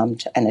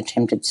self-harmed and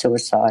attempted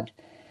suicide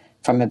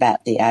from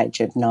about the age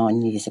of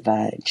 9 years of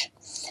age.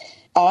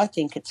 I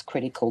think it's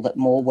critical that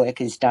more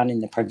work is done in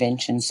the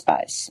prevention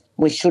space.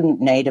 We shouldn't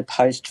need a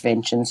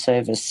postvention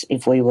service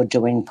if we were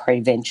doing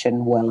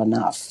prevention well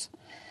enough.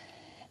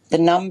 The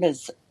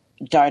numbers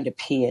don't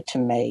appear to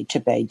me to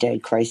be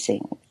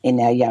decreasing in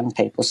our young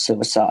people's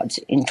suicides.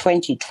 In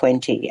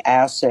 2020,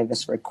 our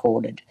service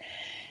recorded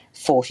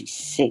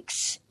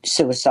 46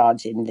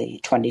 suicides in the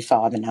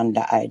 25 and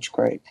under age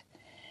group.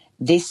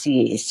 This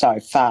year, so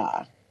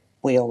far,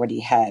 we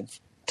already have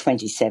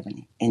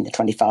 27 in the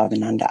 25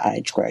 and under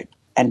age group,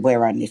 and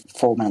we're only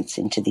 4 months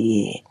into the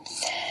year.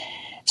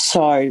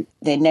 So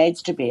there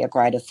needs to be a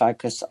greater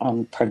focus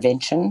on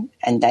prevention,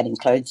 and that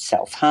includes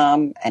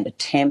self-harm and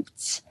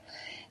attempts.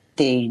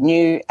 The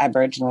new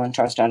Aboriginal and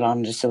Torres Strait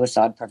Islander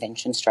suicide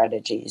prevention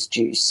strategy is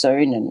due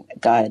soon, and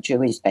Gaia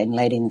Dewey's been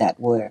leading that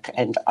work.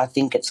 And I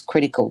think it's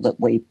critical that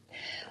we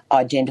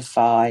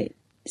identify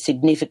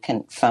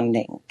significant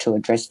funding to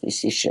address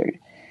this issue.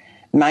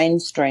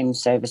 Mainstream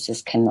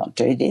services cannot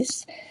do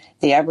this.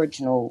 The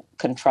Aboriginal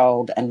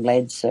controlled and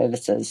led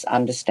services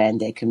understand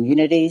their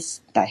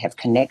communities, they have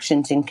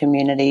connections in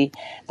community,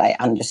 they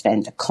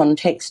understand the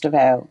context of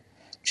our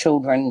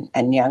children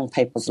and young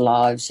people's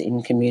lives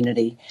in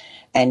community,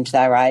 and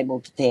they're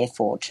able to,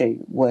 therefore,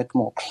 to work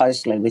more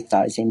closely with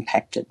those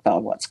impacted by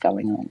what's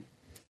going on.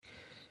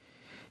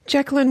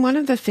 Jacqueline, one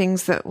of the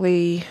things that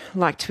we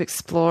like to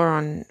explore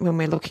on when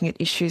we're looking at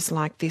issues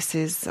like this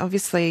is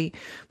obviously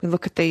we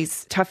look at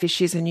these tough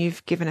issues, and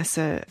you've given us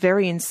a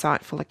very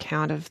insightful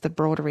account of the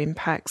broader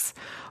impacts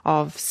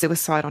of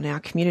suicide on our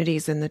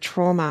communities and the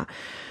trauma.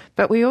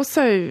 But we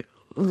also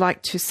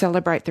like to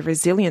celebrate the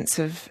resilience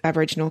of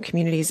Aboriginal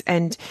communities,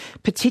 and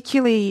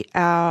particularly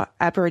our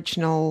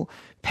Aboriginal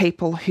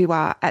people who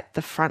are at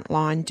the front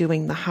line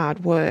doing the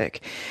hard work.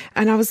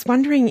 And I was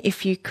wondering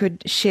if you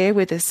could share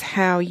with us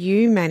how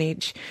you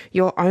manage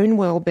your own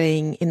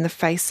well-being in the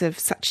face of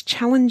such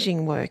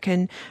challenging work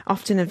and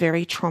often a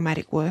very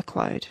traumatic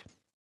workload.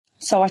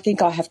 So I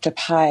think I have to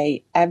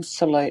pay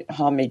absolute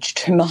homage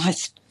to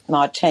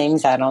my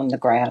teams out on the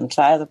ground.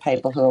 They are the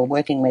people who are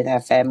working with our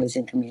families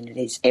and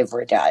communities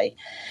every day.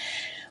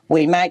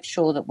 We make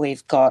sure that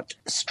we've got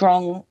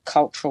strong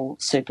cultural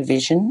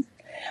supervision.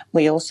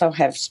 We also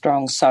have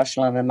strong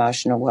social and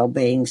emotional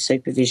wellbeing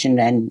supervision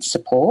and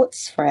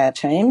supports for our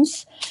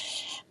teams.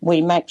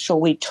 We make sure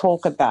we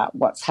talk about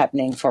what's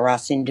happening for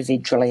us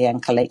individually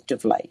and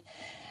collectively.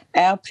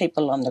 Our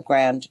people on the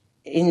ground,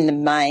 in the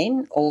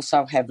main,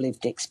 also have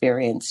lived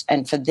experience,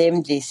 and for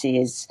them this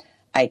is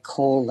a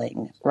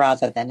calling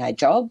rather than a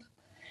job.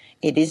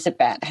 It is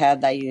about how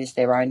they use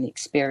their own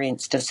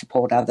experience to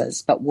support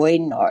others, but we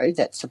know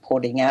that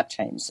supporting our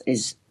teams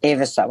is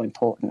ever so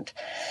important.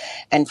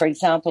 And for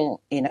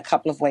example, in a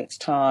couple of weeks'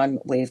 time,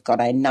 we've got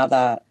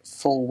another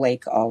full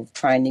week of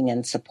training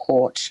and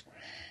support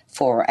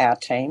for our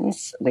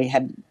teams. We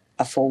had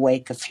a full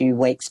week a few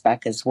weeks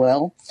back as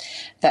well.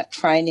 That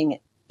training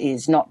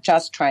is not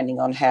just training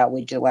on how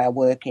we do our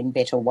work in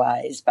better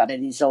ways, but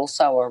it is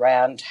also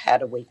around how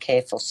do we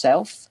care for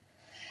self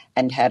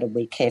and how do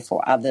we care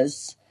for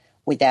others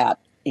without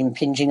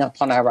impinging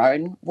upon our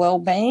own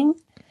well-being,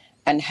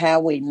 and how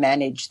we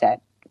manage that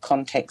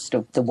context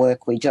of the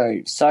work we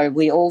do. So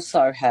we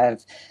also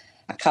have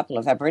a couple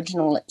of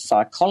Aboriginal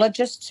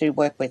psychologists who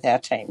work with our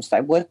teams. They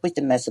work with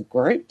them as a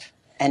group,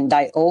 and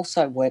they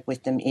also work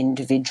with them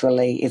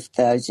individually if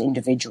those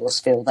individuals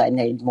feel they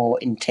need more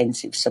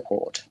intensive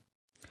support.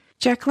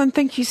 Jacqueline,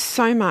 thank you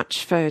so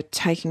much for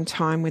taking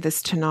time with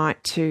us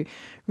tonight to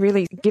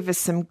really give us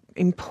some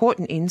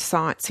important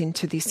insights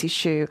into this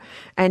issue,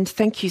 and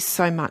thank you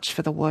so much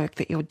for the work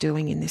that you're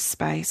doing in this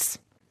space.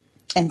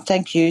 And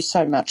thank you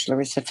so much,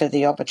 Larissa, for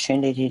the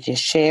opportunity to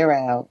share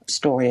our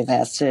story of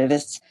our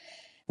service.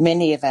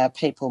 Many of our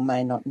people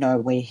may not know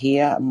we're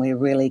here, and we're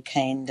really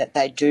keen that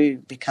they do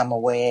become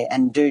aware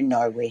and do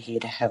know we're here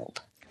to help.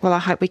 Well, I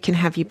hope we can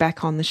have you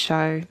back on the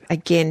show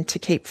again to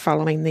keep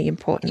following the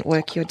important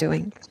work you're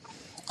doing.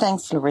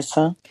 Thanks,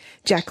 Larissa.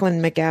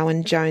 Jacqueline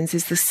McGowan-Jones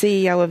is the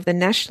CEO of the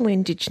National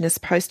Indigenous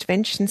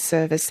Postvention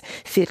Service,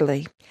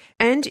 Fiddly.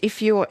 And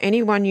if you or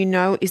anyone you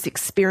know is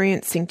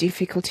experiencing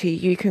difficulty,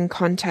 you can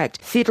contact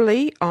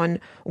Fiddly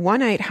on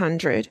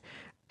 1800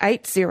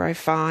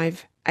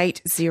 805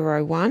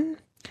 801,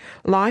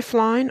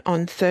 Lifeline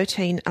on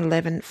 13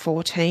 11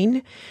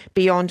 14,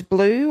 Beyond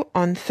Blue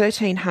on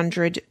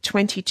 1300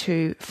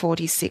 22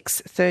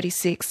 46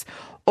 36,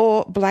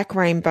 or Black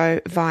Rainbow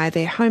via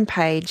their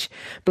homepage,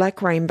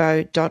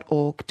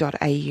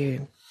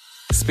 blackrainbow.org.au.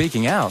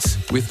 Speaking Out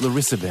with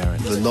Larissa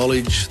Behrendt. The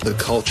knowledge, the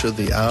culture,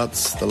 the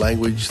arts, the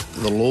language,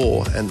 the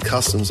law and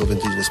customs of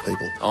Indigenous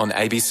people. On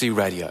ABC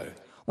Radio.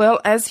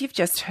 Well, as you've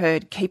just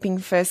heard, keeping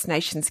First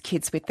Nations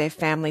kids with their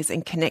families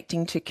and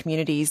connecting to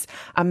communities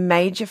are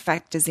major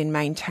factors in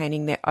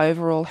maintaining their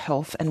overall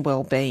health and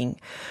well-being.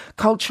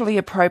 Culturally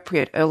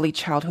appropriate early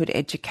childhood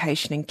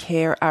education and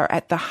care are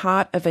at the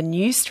heart of a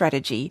new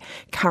strategy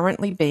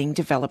currently being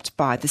developed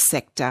by the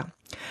sector.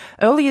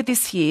 Earlier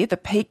this year, the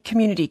Peak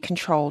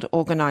community-controlled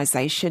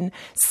organisation,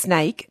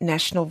 SNAKE,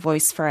 National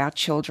Voice for Our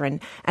Children,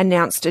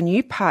 announced a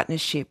new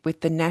partnership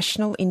with the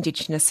National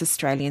Indigenous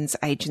Australians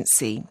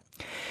Agency.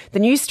 The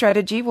new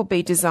strategy will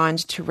be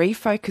designed to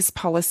refocus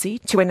policy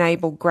to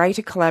enable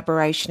greater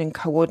collaboration and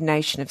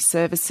coordination of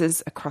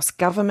services across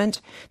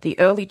government, the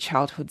early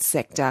childhood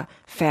sector,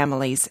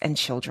 families and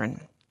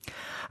children.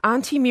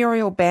 Auntie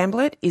Muriel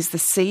Bamblett is the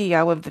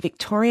CEO of the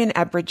Victorian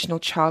Aboriginal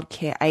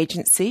Childcare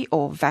Agency,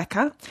 or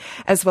VACA,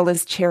 as well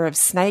as chair of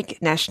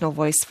SNAKE, National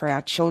Voice for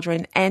Our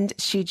Children, and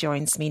she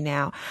joins me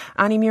now.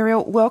 Auntie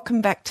Muriel, welcome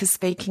back to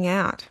Speaking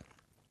Out.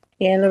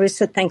 Yeah,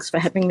 Larissa, thanks for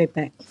having me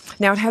back.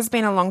 Now, it has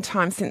been a long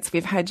time since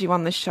we've had you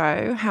on the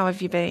show. How have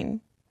you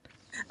been?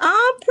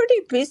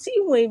 Pretty busy.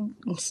 We've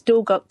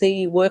still got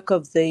the work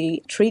of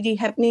the treaty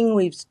happening.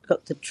 We've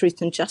got the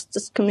Truth and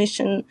Justice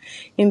Commission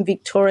in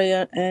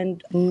Victoria,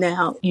 and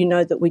now you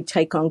know that we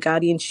take on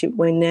guardianship.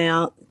 We're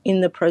now in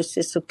the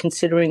process of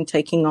considering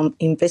taking on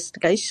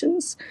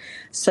investigations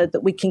so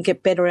that we can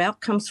get better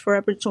outcomes for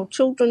Aboriginal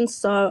children.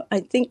 So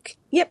I think,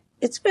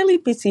 it's fairly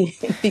busy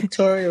in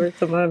Victoria at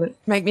the moment.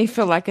 Make me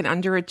feel like an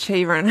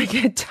underachiever, and I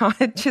get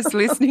tired just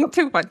listening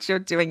to what you're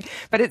doing.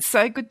 But it's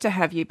so good to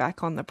have you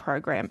back on the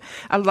program.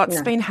 A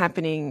lot's been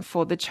happening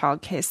for the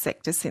childcare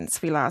sector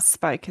since we last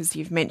spoke, as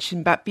you've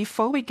mentioned. But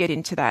before we get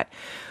into that,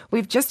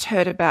 we've just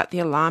heard about the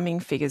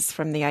alarming figures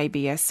from the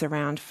ABS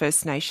around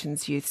First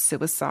Nations youth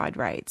suicide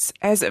rates.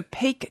 As a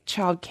peak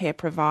childcare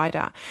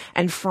provider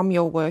and from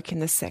your work in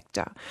the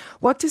sector,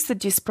 what does the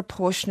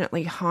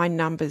disproportionately high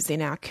numbers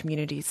in our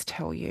communities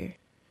tell you?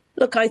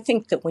 Look, I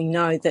think that we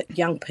know that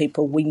young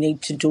people, we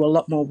need to do a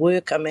lot more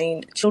work. I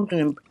mean,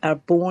 children are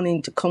born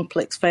into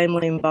complex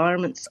family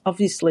environments.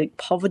 Obviously,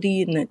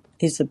 poverty in it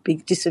is a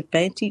big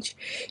disadvantage,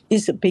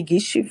 is a big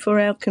issue for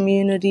our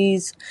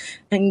communities.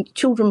 And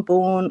children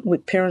born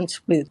with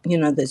parents with,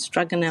 there's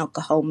drug and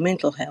alcohol,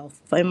 mental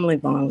health, family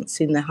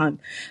violence in the home,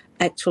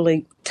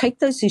 actually take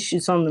those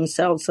issues on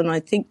themselves. And I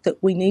think that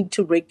we need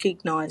to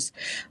recognise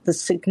the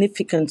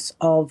significance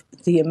of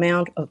the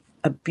amount of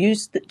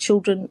abuse that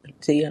children,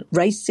 the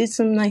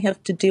racism they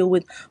have to deal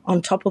with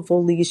on top of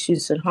all the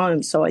issues at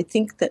home. So I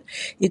think that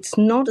it's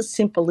not a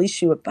simple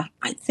issue, but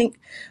I think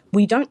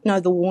we don't know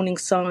the warning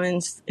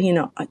signs.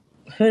 I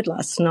heard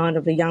last night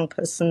of a young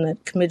person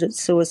that committed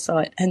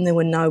suicide and there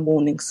were no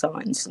warning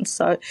signs. And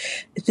so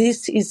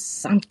this is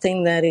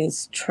something that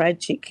is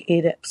tragic.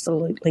 It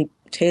absolutely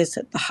tears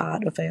at the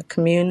heart of our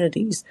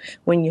communities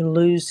when you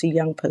lose a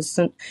young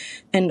person.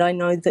 And I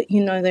know that,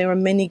 there are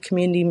many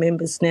community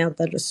members now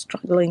that are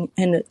struggling,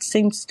 and it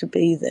seems to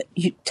be that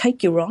you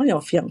take your eye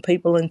off young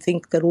people and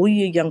think that all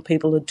your young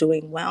people are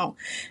doing well.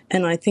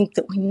 And I think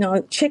that we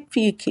know, check for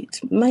your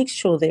kids, make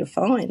sure they're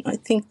fine. I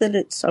think that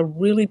it's a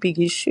really big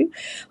issue.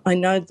 I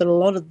know that a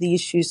lot of the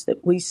issues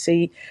that we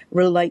see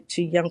relate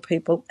to young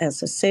people,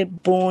 as I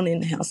said, born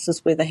in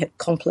houses where they have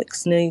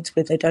complex needs,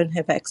 where they don't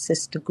have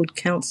access to good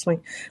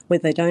counselling,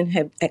 where they don't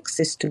have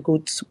access to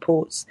good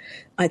supports.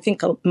 I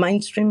think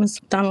mainstream has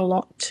done a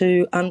lot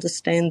to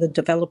understand the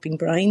developing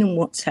brain and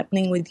what's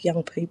happening with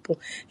young people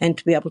and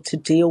to be able to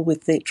deal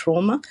with their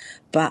trauma.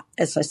 But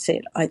as I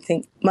said, I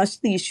think most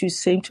of the issues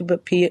seem to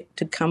appear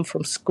to come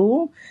from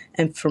school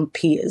and from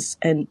peers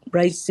and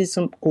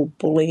racism or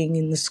bullying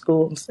in the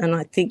schools. And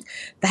I think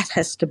that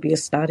has to be a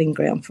starting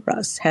ground for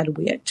us. How do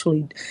we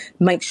actually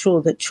make sure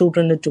that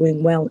children are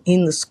doing well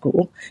in the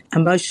school,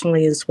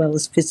 emotionally as well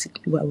as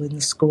physically well in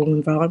the school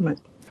environment?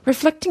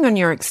 Reflecting on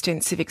your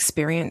extensive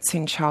experience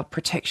in child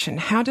protection,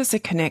 how does a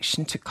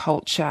connection to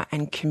culture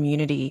and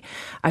community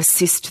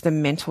assist the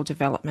mental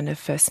development of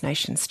First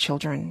Nations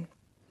children?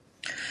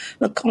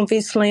 Look,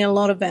 obviously a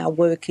lot of our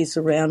work is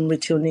around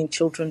returning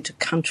children to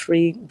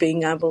country,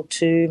 being able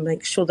to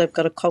make sure they've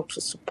got a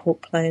cultural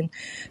support plan,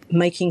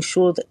 making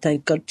sure that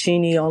they've got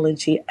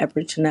genealogy,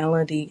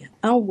 Aboriginality.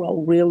 Our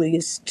role really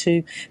is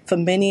to, for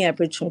many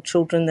Aboriginal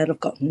children that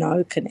have got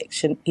no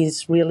connection,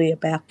 is really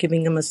about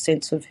giving them a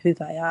sense of who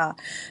they are,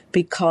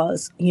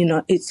 because,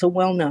 it's a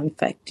well-known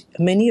fact.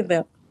 Many of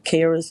our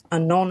carers are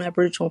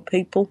non-Aboriginal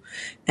people,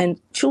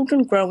 and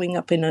children growing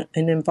up in an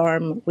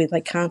environment where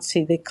they can't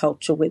see their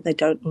culture, where they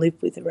don't live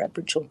with their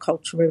Aboriginal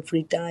culture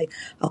every day,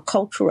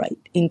 acculturate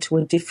into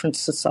a different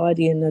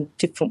society and a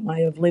different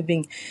way of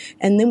living.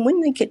 And then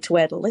when they get to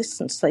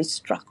adolescence, they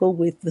struggle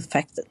with the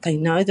fact that they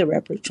know they're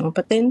Aboriginal,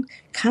 but then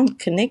can't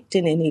connect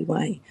in any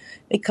way.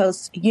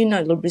 Because,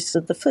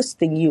 Larissa, the first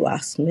thing you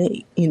ask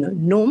me,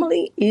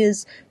 normally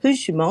is,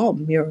 who's your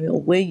mom,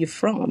 Muriel, where you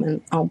from?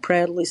 And I'll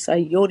proudly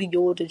say, Yorta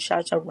Yorta,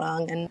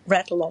 Shajarang, and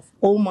rattle off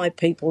all my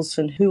peoples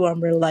and who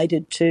I'm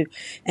related to,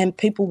 and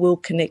people will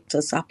connect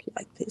us up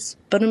like this.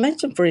 But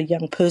imagine for a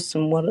young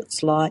person what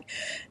it's like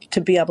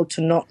to be able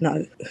to not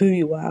know who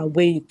you are,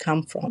 where you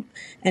come from,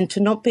 and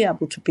to not be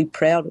able to be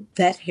proud of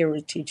that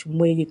heritage and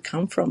where you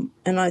come from.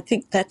 And I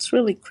think that's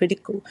really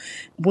critical.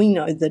 We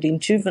know that in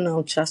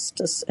juvenile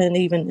justice, and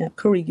even our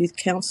Koori Youth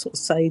Council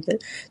say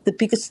that the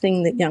biggest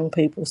thing that young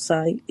people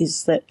say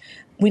is that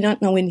we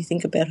don't know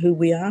anything about who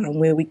we are and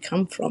where we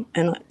come from.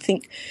 And I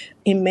think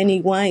in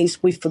many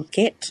ways we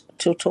forget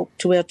to talk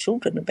to our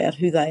children about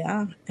who they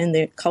are and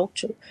their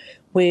culture,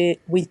 where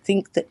we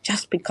think that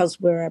just because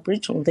we're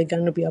Aboriginal, they're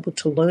going to be able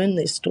to learn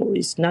their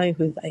stories, know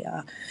who they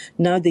are,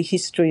 know the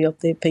history of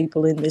their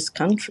people in this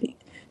country.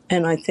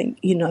 And I think,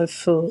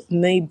 for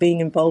me being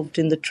involved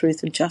in the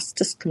Truth and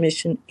Justice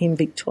Commission in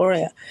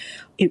Victoria,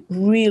 it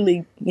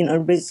really,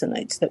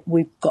 resonates that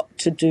we've got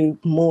to do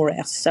more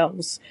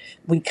ourselves.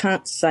 We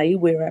can't say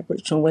we're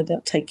Aboriginal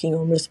without taking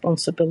on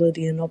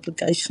responsibility and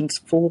obligations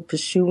for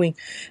pursuing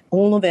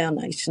all of our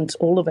nations,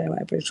 all of our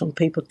Aboriginal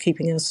people,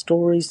 keeping our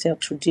stories, our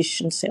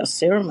traditions, our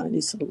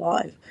ceremonies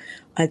alive.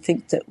 I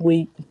think that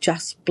we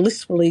just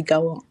blissfully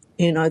go on,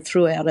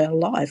 throughout our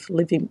life,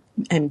 living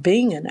and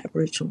being an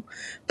Aboriginal.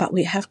 But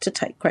we have to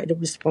take greater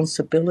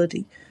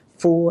responsibility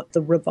for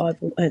the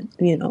revival and,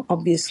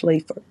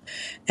 obviously for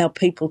our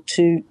people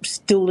to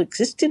still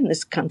exist in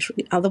this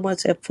country.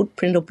 Otherwise, our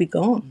footprint will be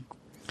gone.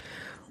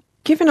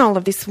 Given all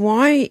of this,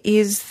 why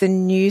is the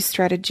new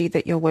strategy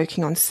that you're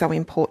working on so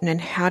important,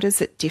 and how does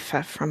it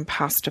differ from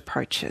past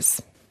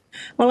approaches?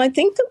 Well, I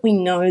think that we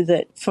know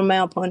that from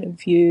our point of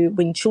view,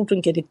 when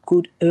children get a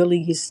good early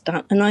years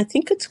start, and I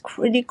think it's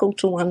critical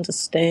to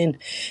understand,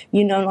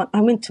 like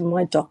I went to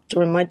my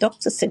doctor and my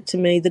doctor said to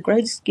me, the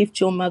greatest gift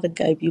your mother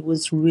gave you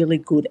was really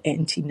good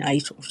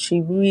antenatal.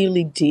 She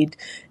really did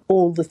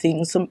all the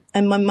things.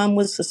 And my mum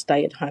was a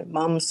stay-at-home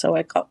mum, so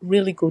I got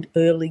really good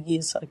early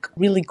years. I got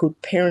really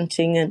good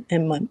parenting,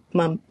 and my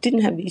mum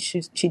didn't have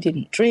issues. She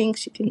didn't drink,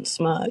 she didn't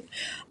smoke,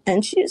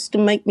 and she used to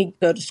make me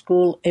go to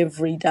school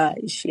every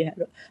day. She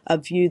had a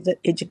view that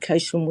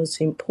education was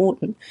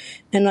important.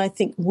 And I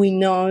think we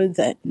know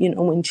that,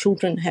 when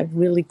children have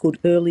really good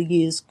early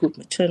years, good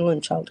maternal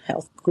and child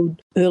health,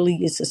 good early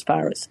years as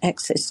far as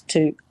access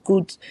to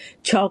good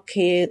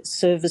childcare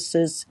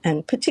services,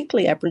 and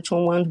particularly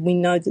Aboriginal ones, we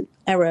know that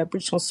our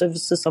Aboriginal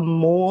services are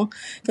more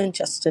than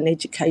just an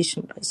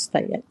education base.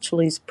 They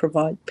actually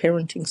provide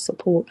parenting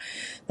support.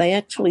 They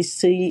actually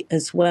see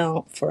as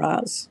well for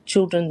us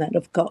children that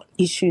have got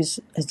issues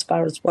as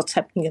far as what's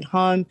happening at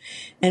home,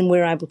 and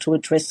we're able to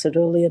address it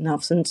early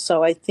enough. And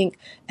so I think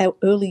our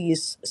early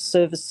years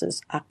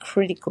services are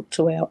critical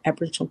to our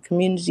Aboriginal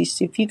communities.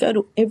 So if you go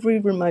to every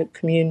remote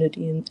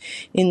community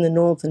in the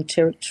Northern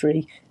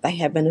Territory, they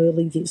have an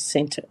early years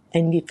centre,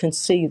 and you can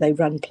see they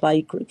run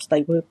play groups.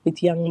 They work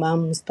with young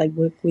mums, they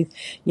work with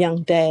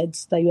young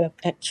dads, they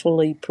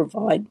actually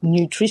provide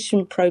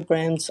nutrition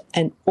programs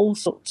and all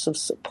sorts of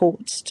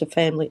supports to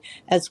family,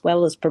 as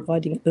well as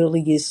providing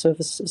early years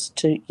services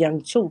to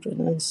young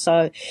children. And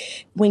so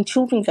when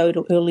children go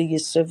to early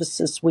years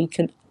services, we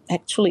can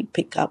actually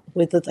pick up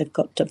whether they've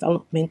got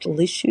developmental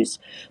issues,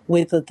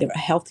 whether there are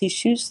health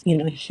issues,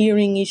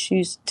 hearing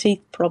issues,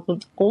 teeth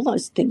problems, all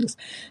those things.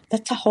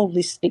 That's a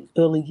holistic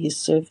early years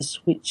service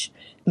which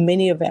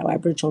many of our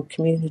Aboriginal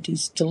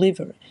communities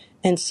deliver.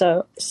 And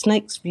so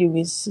Snake's view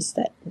is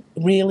that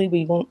really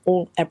we want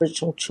all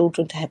Aboriginal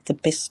children to have the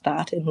best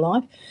start in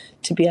life,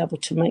 to be able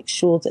to make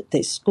sure that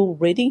they're school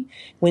ready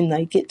when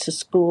they get to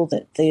school,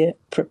 that they're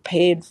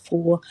prepared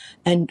for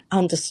and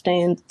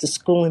understand the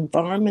school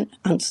environment,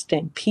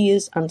 understand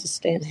peers,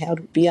 understand how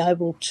to be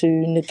able to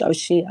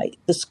negotiate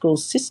the school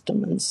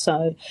system. And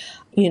so,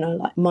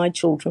 like my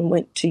children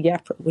went to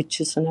YAPRA,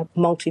 which is a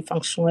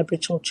multifunctional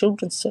Aboriginal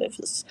children's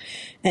service.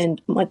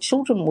 And my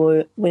children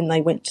were, when they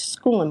went to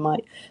school, and my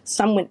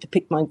son went to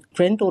pick my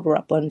granddaughter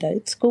up one day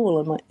at school,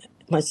 and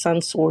my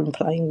son saw him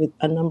playing with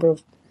a number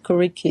of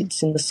Koori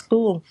kids in the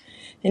school.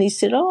 And he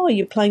said, "Oh,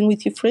 you're playing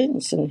with your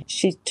friends." And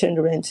she turned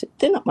around and said,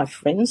 "They're not my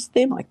friends,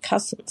 they're my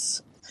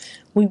cousins."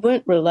 We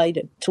weren't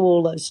related to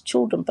all those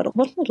children, but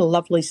wasn't it a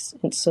lovely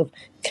sense of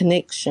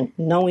connection,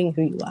 knowing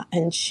who you are?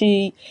 And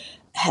she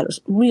had a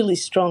really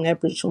strong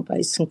Aboriginal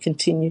base and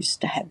continues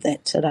to have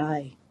that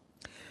today.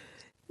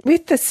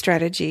 With the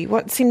strategy,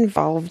 what's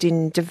involved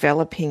in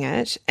developing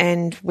it,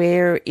 and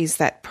where is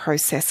that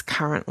process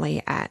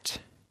currently at?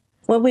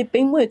 Well, we've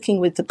been working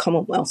with the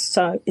Commonwealth,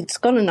 so it's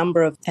got a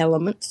number of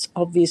elements.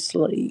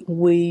 Obviously,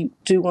 we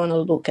do want to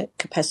look at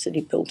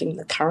capacity building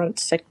the current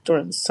sector,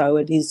 and so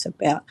it is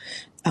about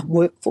a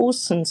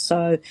workforce. And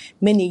so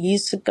many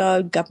years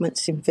ago,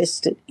 governments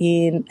invested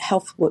in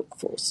health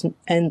workforce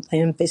and they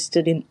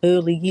invested in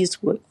early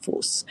years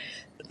workforce.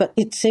 But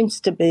it seems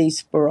to be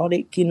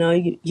sporadic,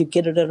 you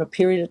get it at a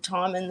period of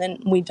time and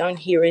then we don't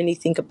hear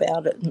anything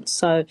about it. And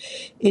so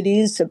it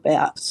is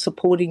about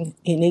supporting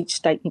in each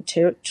state and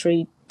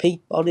territory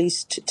peak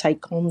bodies to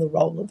take on the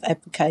role of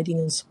advocating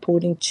and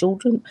supporting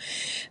children.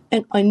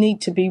 And I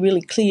need to be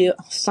really clear,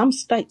 some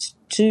states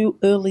do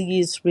early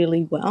years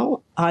really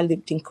well. I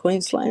lived in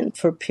Queensland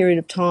for a period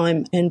of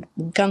time, and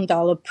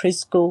Gundala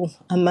Preschool,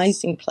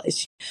 amazing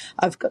place.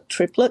 I've got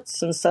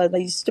triplets, and so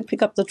they used to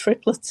pick up the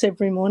triplets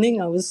every morning.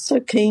 I was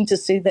so keen to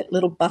see that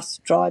little bus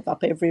drive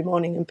up every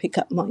morning and pick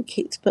up my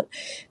kids. But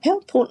how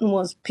important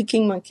was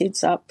picking my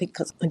kids up,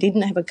 because I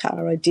didn't have a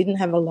car, I didn't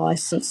have a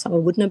licence, so I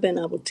wouldn't have been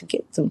able to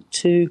get them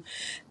to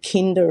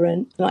kinder.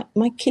 And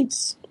my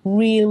kids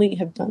really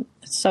have done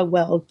so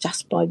well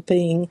just by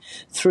being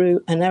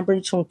through an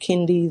Aboriginal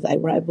kindy. They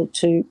were able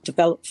to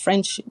develop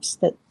friendships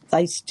that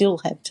they still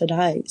have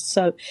today.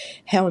 So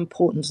how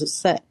important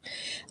is that?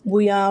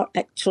 We are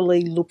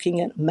actually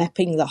looking at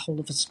mapping the whole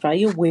of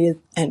Australia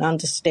and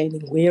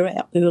understanding where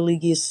our early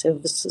years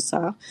services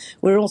are.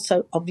 We're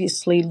also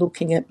obviously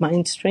looking at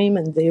mainstream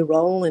and their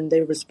role and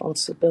their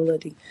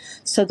responsibility.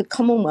 So the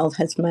Commonwealth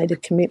has made a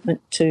commitment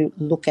to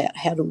look at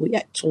how do we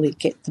actually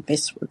get the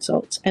best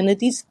results. And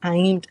it is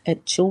aimed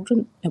at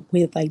children, at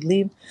where they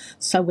live.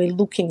 So we're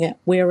looking at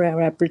where our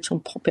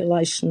Aboriginal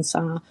populations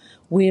are,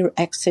 where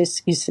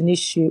access is an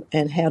issue,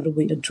 and how do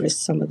we address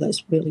some of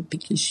those really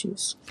big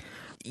issues.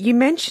 You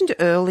mentioned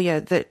earlier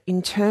that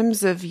in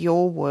terms of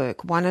your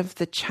work, one of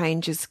the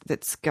changes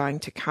that's going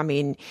to come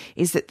in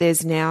is that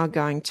there's now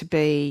going to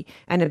be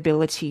an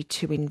ability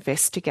to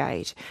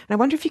investigate. And I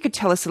wonder if you could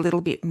tell us a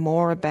little bit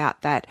more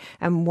about that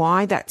and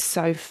why that's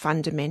so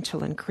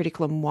fundamental and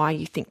critical and why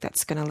you think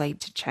that's going to lead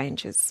to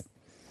changes.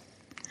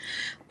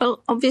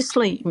 Well,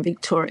 obviously in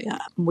Victoria,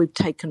 we've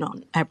taken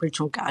on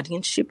Aboriginal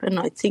guardianship, and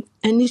I think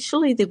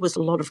initially there was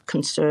a lot of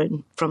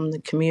concern from the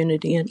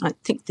community, and I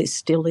think there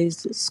still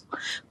is. There's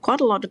quite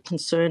a lot of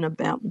concern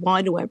about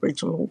why do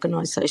Aboriginal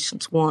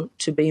organisations want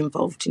to be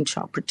involved in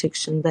child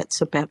protection that's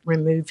about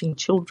removing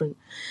children.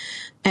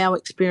 Our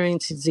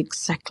experience is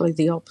exactly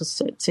the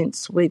opposite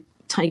since we've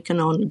taken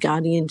on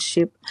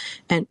guardianship,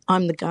 and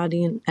I'm the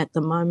guardian at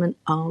the moment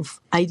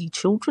of 80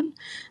 children.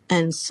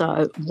 And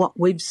so what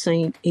we've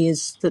seen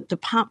is the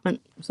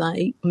department,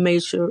 they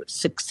measure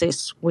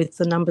success with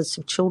the numbers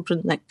of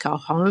children that go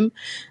home,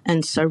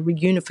 and so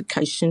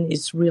reunification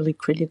is really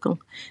critical.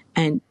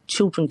 And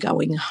children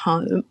going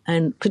home,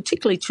 and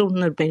particularly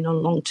children that have been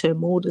on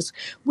long-term orders,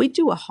 we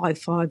do a high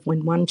five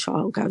when one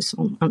child goes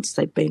on once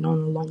they've been on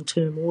a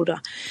long-term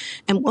order.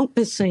 And what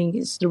we're seeing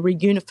is the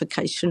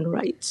reunification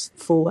rates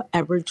for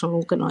Aboriginal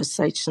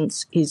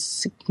organisations is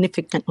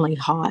significantly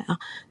higher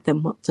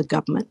than what the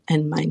government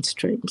and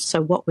mainstream.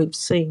 So what we've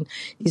seen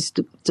is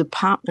the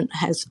department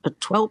has a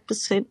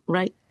 12%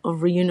 rate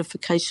of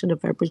reunification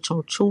of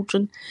Aboriginal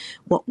children.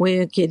 What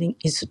we're getting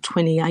is a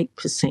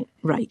 28%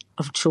 rate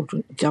of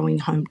children going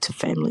home to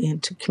family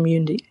and to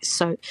community.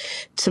 So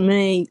to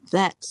me,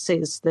 that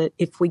says that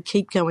if we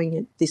keep going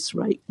at this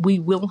rate, we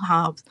will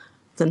have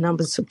the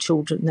numbers of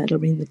children that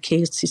are in the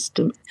care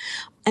system.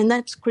 And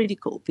that's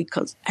critical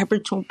because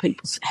Aboriginal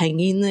people hang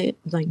in there.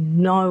 They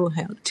know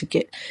how to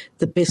get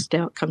the best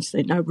outcomes.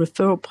 They know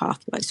referral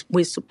pathways.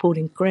 We're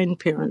supporting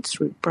grandparents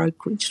through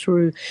brokerage,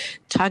 through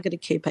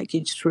targeted care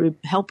package, through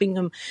helping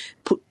them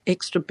put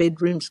extra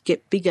bedrooms,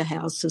 get bigger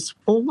houses,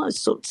 all those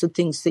sorts of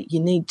things that you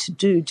need to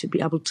do to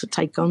be able to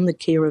take on the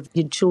care of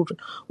your children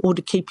or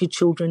to keep your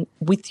children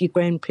with your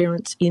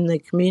grandparents in their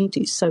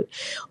communities. So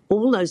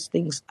all those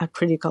things are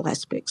critical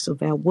aspects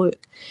of our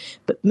work.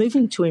 But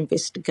moving to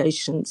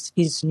investigations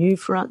is new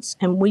for us,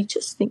 and we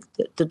just think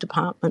that the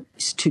department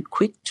is too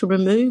quick to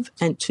remove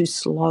and too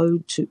slow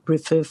to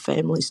refer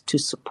families to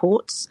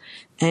supports.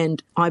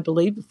 And I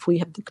believe if we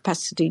have the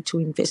capacity to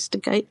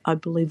investigate, I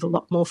believe a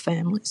lot more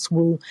families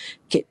will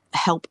get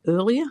help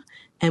earlier,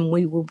 and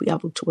we will be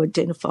able to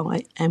identify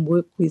and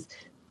work with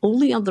all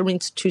the other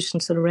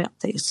institutions that are out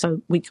there.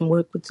 So we can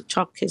work with the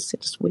childcare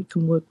centres, we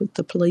can work with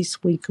the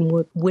police, we can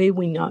work where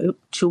we know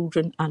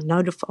children are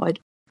notified,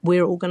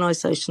 where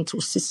organisations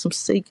or systems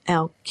seek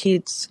our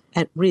kids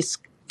at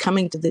risk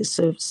coming to their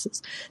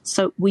services.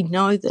 So we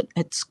know that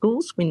at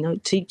schools, we know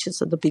teachers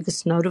are the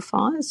biggest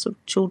notifiers of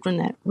children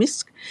at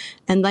risk,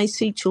 and they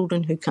see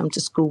children who come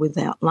to school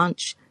without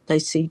lunch. They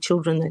see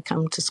children that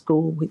come to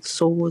school with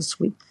sores,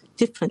 with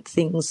different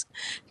things,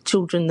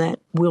 children that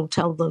will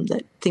tell them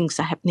that things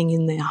are happening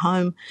in their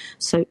home.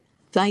 So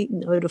they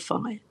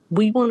notify.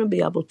 We want to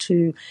be able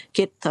to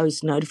get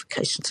those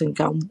notifications and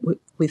go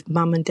with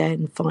mum and dad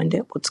and find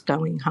out what's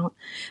going on.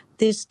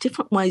 There's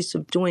different ways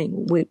of doing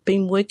it. We've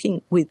been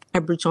working with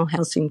Aboriginal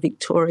Housing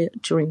Victoria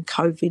during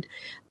COVID.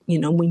 You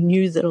know, we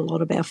knew that a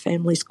lot of our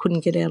families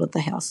couldn't get out of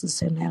the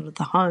houses and out of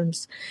the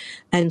homes.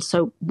 And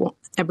so what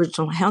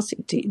Aboriginal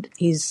Housing did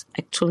is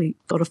actually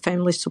got a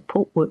family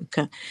support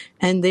worker,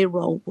 and their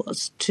role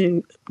was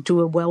to do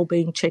a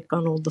wellbeing check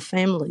on all the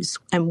families.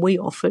 And we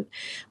offered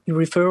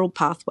referral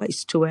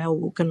pathways to our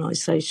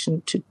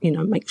organisation to, you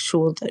know, make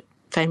sure that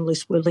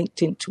families were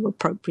linked into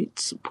appropriate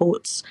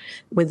supports,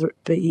 whether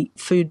it be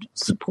food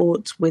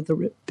supports,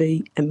 whether it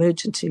be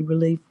emergency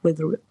relief,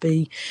 whether it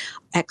be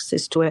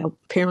access to our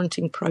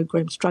parenting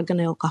programs, drug and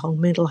alcohol,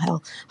 mental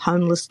health,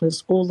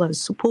 homelessness, all those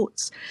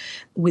supports.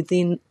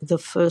 Within the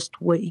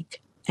first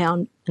week,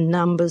 our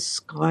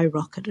numbers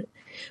skyrocketed.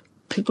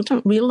 People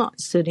don't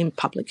realise that in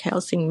public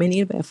housing,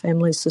 many of our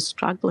families are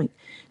struggling,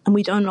 and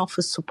we don't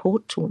offer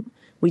support to them.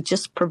 We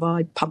just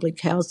provide public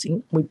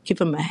housing. We give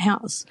them a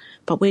house,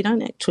 but we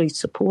don't actually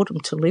support them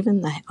to live in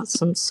the house.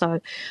 And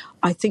so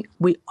I think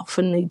we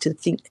often need to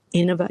think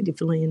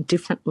innovatively and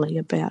differently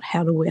about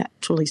how do we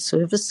actually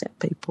service our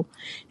people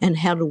and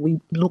how do we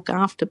look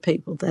after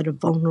people that are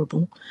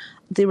vulnerable.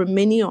 There are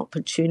many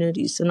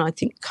opportunities, and I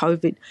think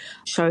COVID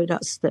showed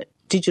us that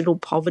digital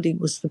poverty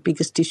was the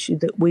biggest issue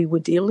that we were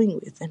dealing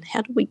with. And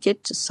how do we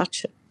get to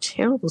such a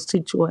terrible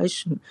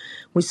situation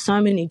with so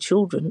many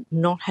children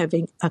not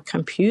having a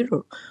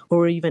computer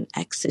or even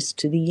access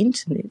to the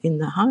internet in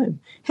the home?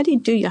 How do you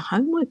do your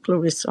homework,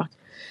 Larissa?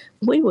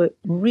 We were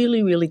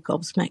really, really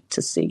gobsmacked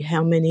to see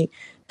how many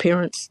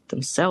parents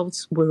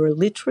themselves were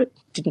illiterate,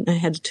 didn't know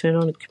how to turn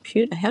on a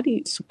computer. How do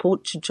you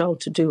support your child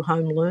to do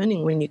home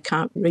learning when you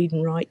can't read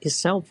and write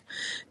yourself?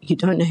 You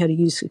don't know how to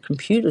use a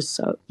computer.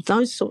 So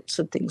those sorts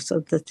of things are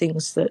the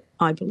things that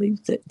I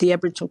believe that the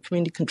Aboriginal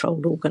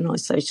community-controlled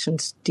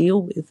organisations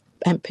deal with,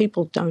 and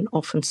people don't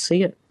often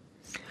see it.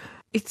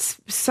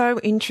 It's so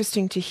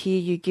interesting to hear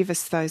you give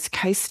us those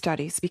case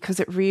studies because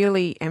it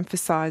really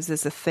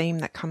emphasises a theme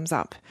that comes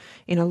up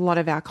in a lot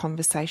of our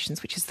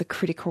conversations, which is the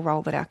critical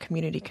role that our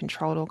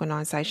community-controlled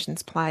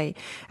organisations play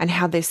and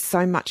how they're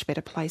so much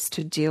better placed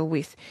to deal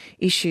with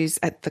issues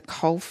at the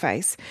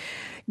coalface.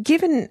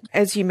 Given,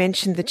 as you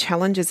mentioned, the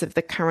challenges of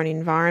the current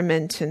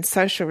environment and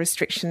social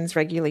restrictions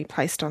regularly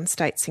placed on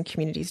states and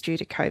communities due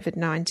to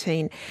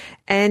COVID-19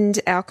 and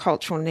our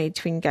cultural need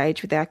to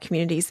engage with our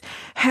communities,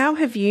 how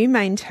have you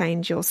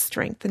maintained your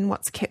strength and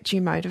what's kept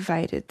you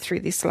motivated through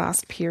this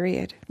last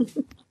period? I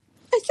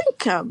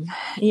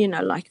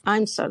think,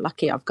 I'm so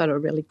lucky I've got a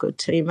really good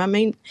team. I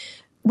mean,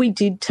 we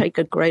did take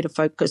a greater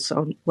focus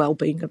on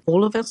wellbeing of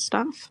all of our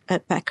staff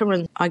at Backer,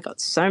 and I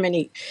got so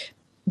many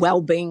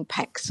wellbeing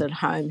packs at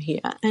home here,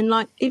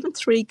 and even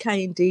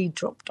 3KND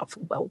dropped off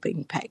a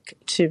wellbeing pack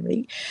to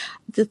me.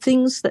 The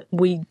things that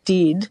we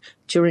did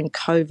during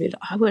COVID,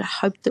 I would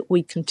hope that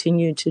we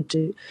continue to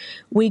do.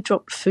 We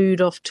dropped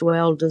food off to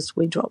elders.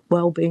 We dropped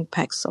wellbeing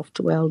packs off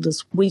to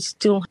elders. We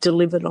still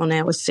delivered on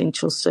our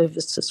essential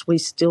services. We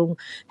still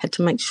had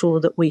to make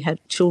sure that we had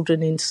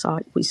children in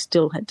sight. We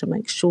still had to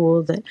make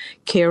sure that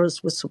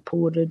carers were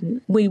supported.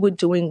 We were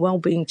doing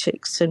wellbeing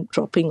checks and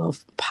dropping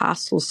off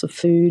parcels of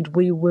food.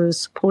 We were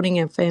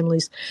supporting our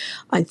families.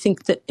 I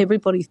think that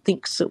everybody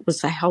thinks it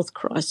was a health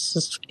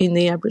crisis in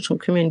the Aboriginal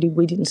community.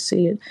 We didn't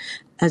see it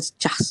as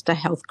just a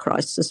health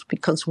crisis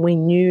because we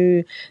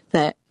knew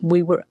that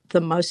we were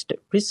the most at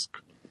risk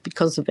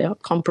because of our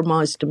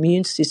compromised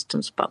immune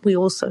systems, but we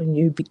also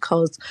knew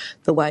because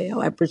the way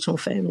our Aboriginal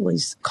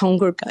families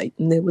congregate,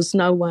 and there was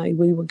no way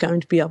we were going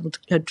to be able to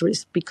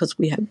address because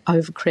we had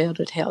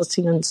overcrowded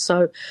housing. And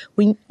so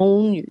we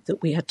all knew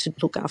that we had to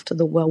look after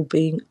the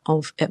well-being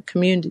of our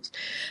communities.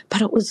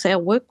 But it was our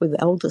work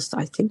with elders,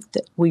 I think,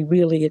 that we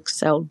really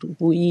excelled.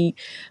 We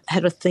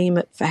had a theme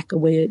at VACA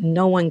where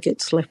no one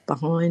gets left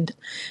behind.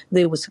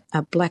 There was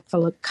a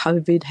Blackfella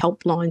COVID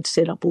helpline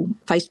set up, or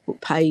Facebook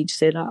page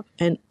set up,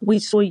 and we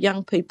saw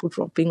young people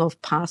dropping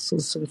off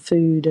parcels of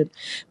food, and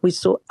we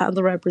saw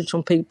other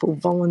Aboriginal people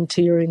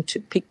volunteering to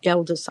pick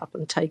elders up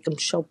and take them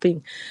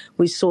shopping.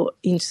 We saw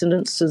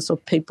incidences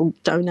of people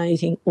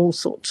donating all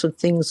sorts of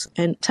things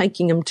and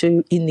taking them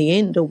to, in the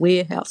end, a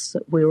warehouse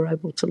that we were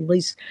able to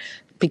lease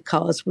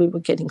because we were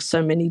getting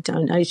so many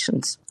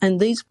donations. And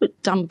these were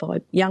done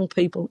by young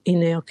people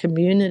in our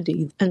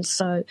community. And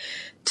so,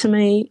 to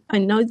me, I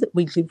know that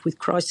we live with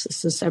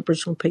crisis as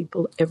Aboriginal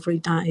people every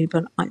day,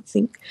 but I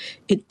think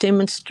it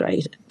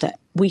demonstrated that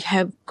we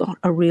have got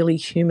a really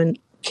human,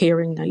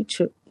 caring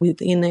nature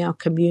within our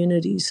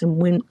communities.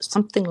 And when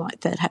something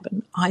like that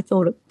happened, I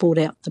thought it brought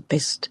out the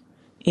best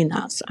in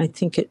us. I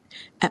think it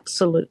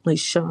absolutely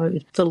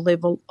showed the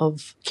level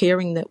of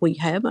caring that we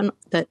have and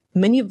that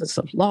many of us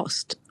have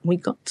lost. We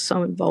got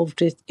so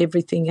involved with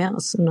everything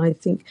else, and I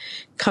think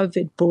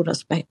COVID brought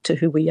us back to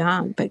who we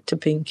are, back to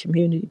being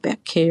community,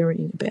 about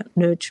caring, about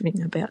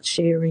nurturing, about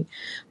sharing,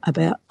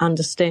 about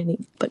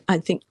understanding. But I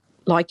think,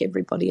 like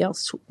everybody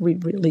else, we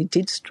really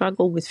did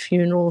struggle with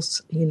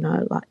funerals,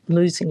 like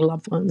losing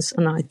loved ones.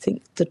 And I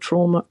think the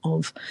trauma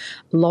of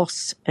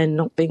loss and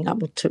not being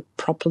able to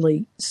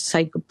properly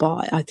say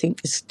goodbye, I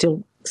think is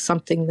still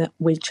something that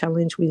we're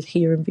challenged with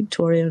here in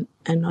Victoria.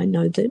 And I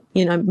know that,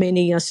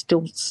 many are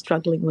still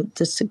struggling with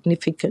the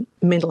significant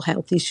mental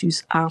health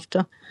issues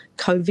after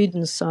COVID.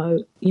 And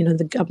so,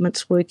 the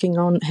government's working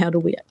on how do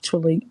we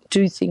actually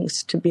do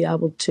things to be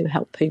able to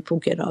help people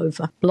get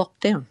over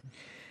lockdown.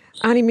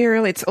 Aunty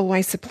Muriel, it's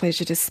always a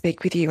pleasure to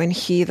speak with you and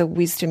hear the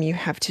wisdom you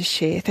have to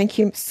share. Thank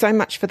you so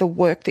much for the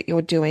work that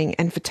you're doing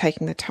and for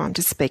taking the time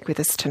to speak with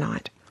us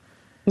tonight.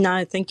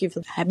 No, thank you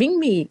for having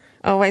me.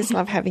 Always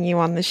love having you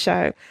on the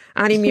show.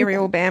 Aunty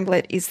Muriel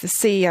Bamblett is the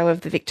CEO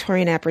of the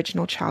Victorian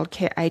Aboriginal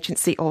Childcare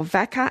Agency, or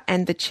VACA,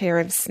 and the chair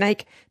of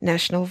SNAKE,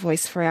 National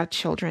Voice for Our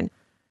Children.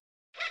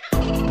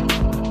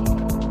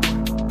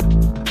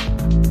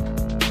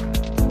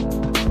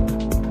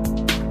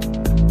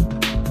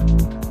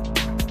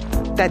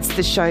 That's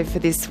the show for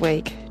this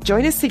week.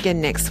 Join us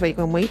again next week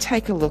when we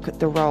take a look at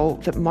the role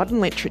that modern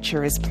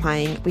literature is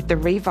playing with the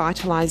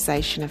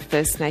revitalisation of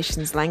First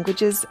Nations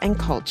languages and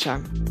culture.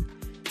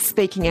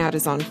 Speaking Out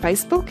is on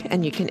Facebook,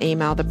 and you can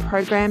email the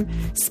program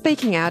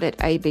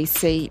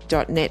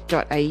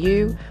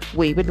speakingout@abc.net.au.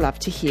 We would love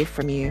to hear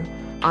from you.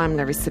 I'm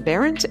Larissa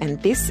Behrendt,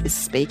 and this is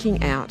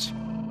Speaking Out.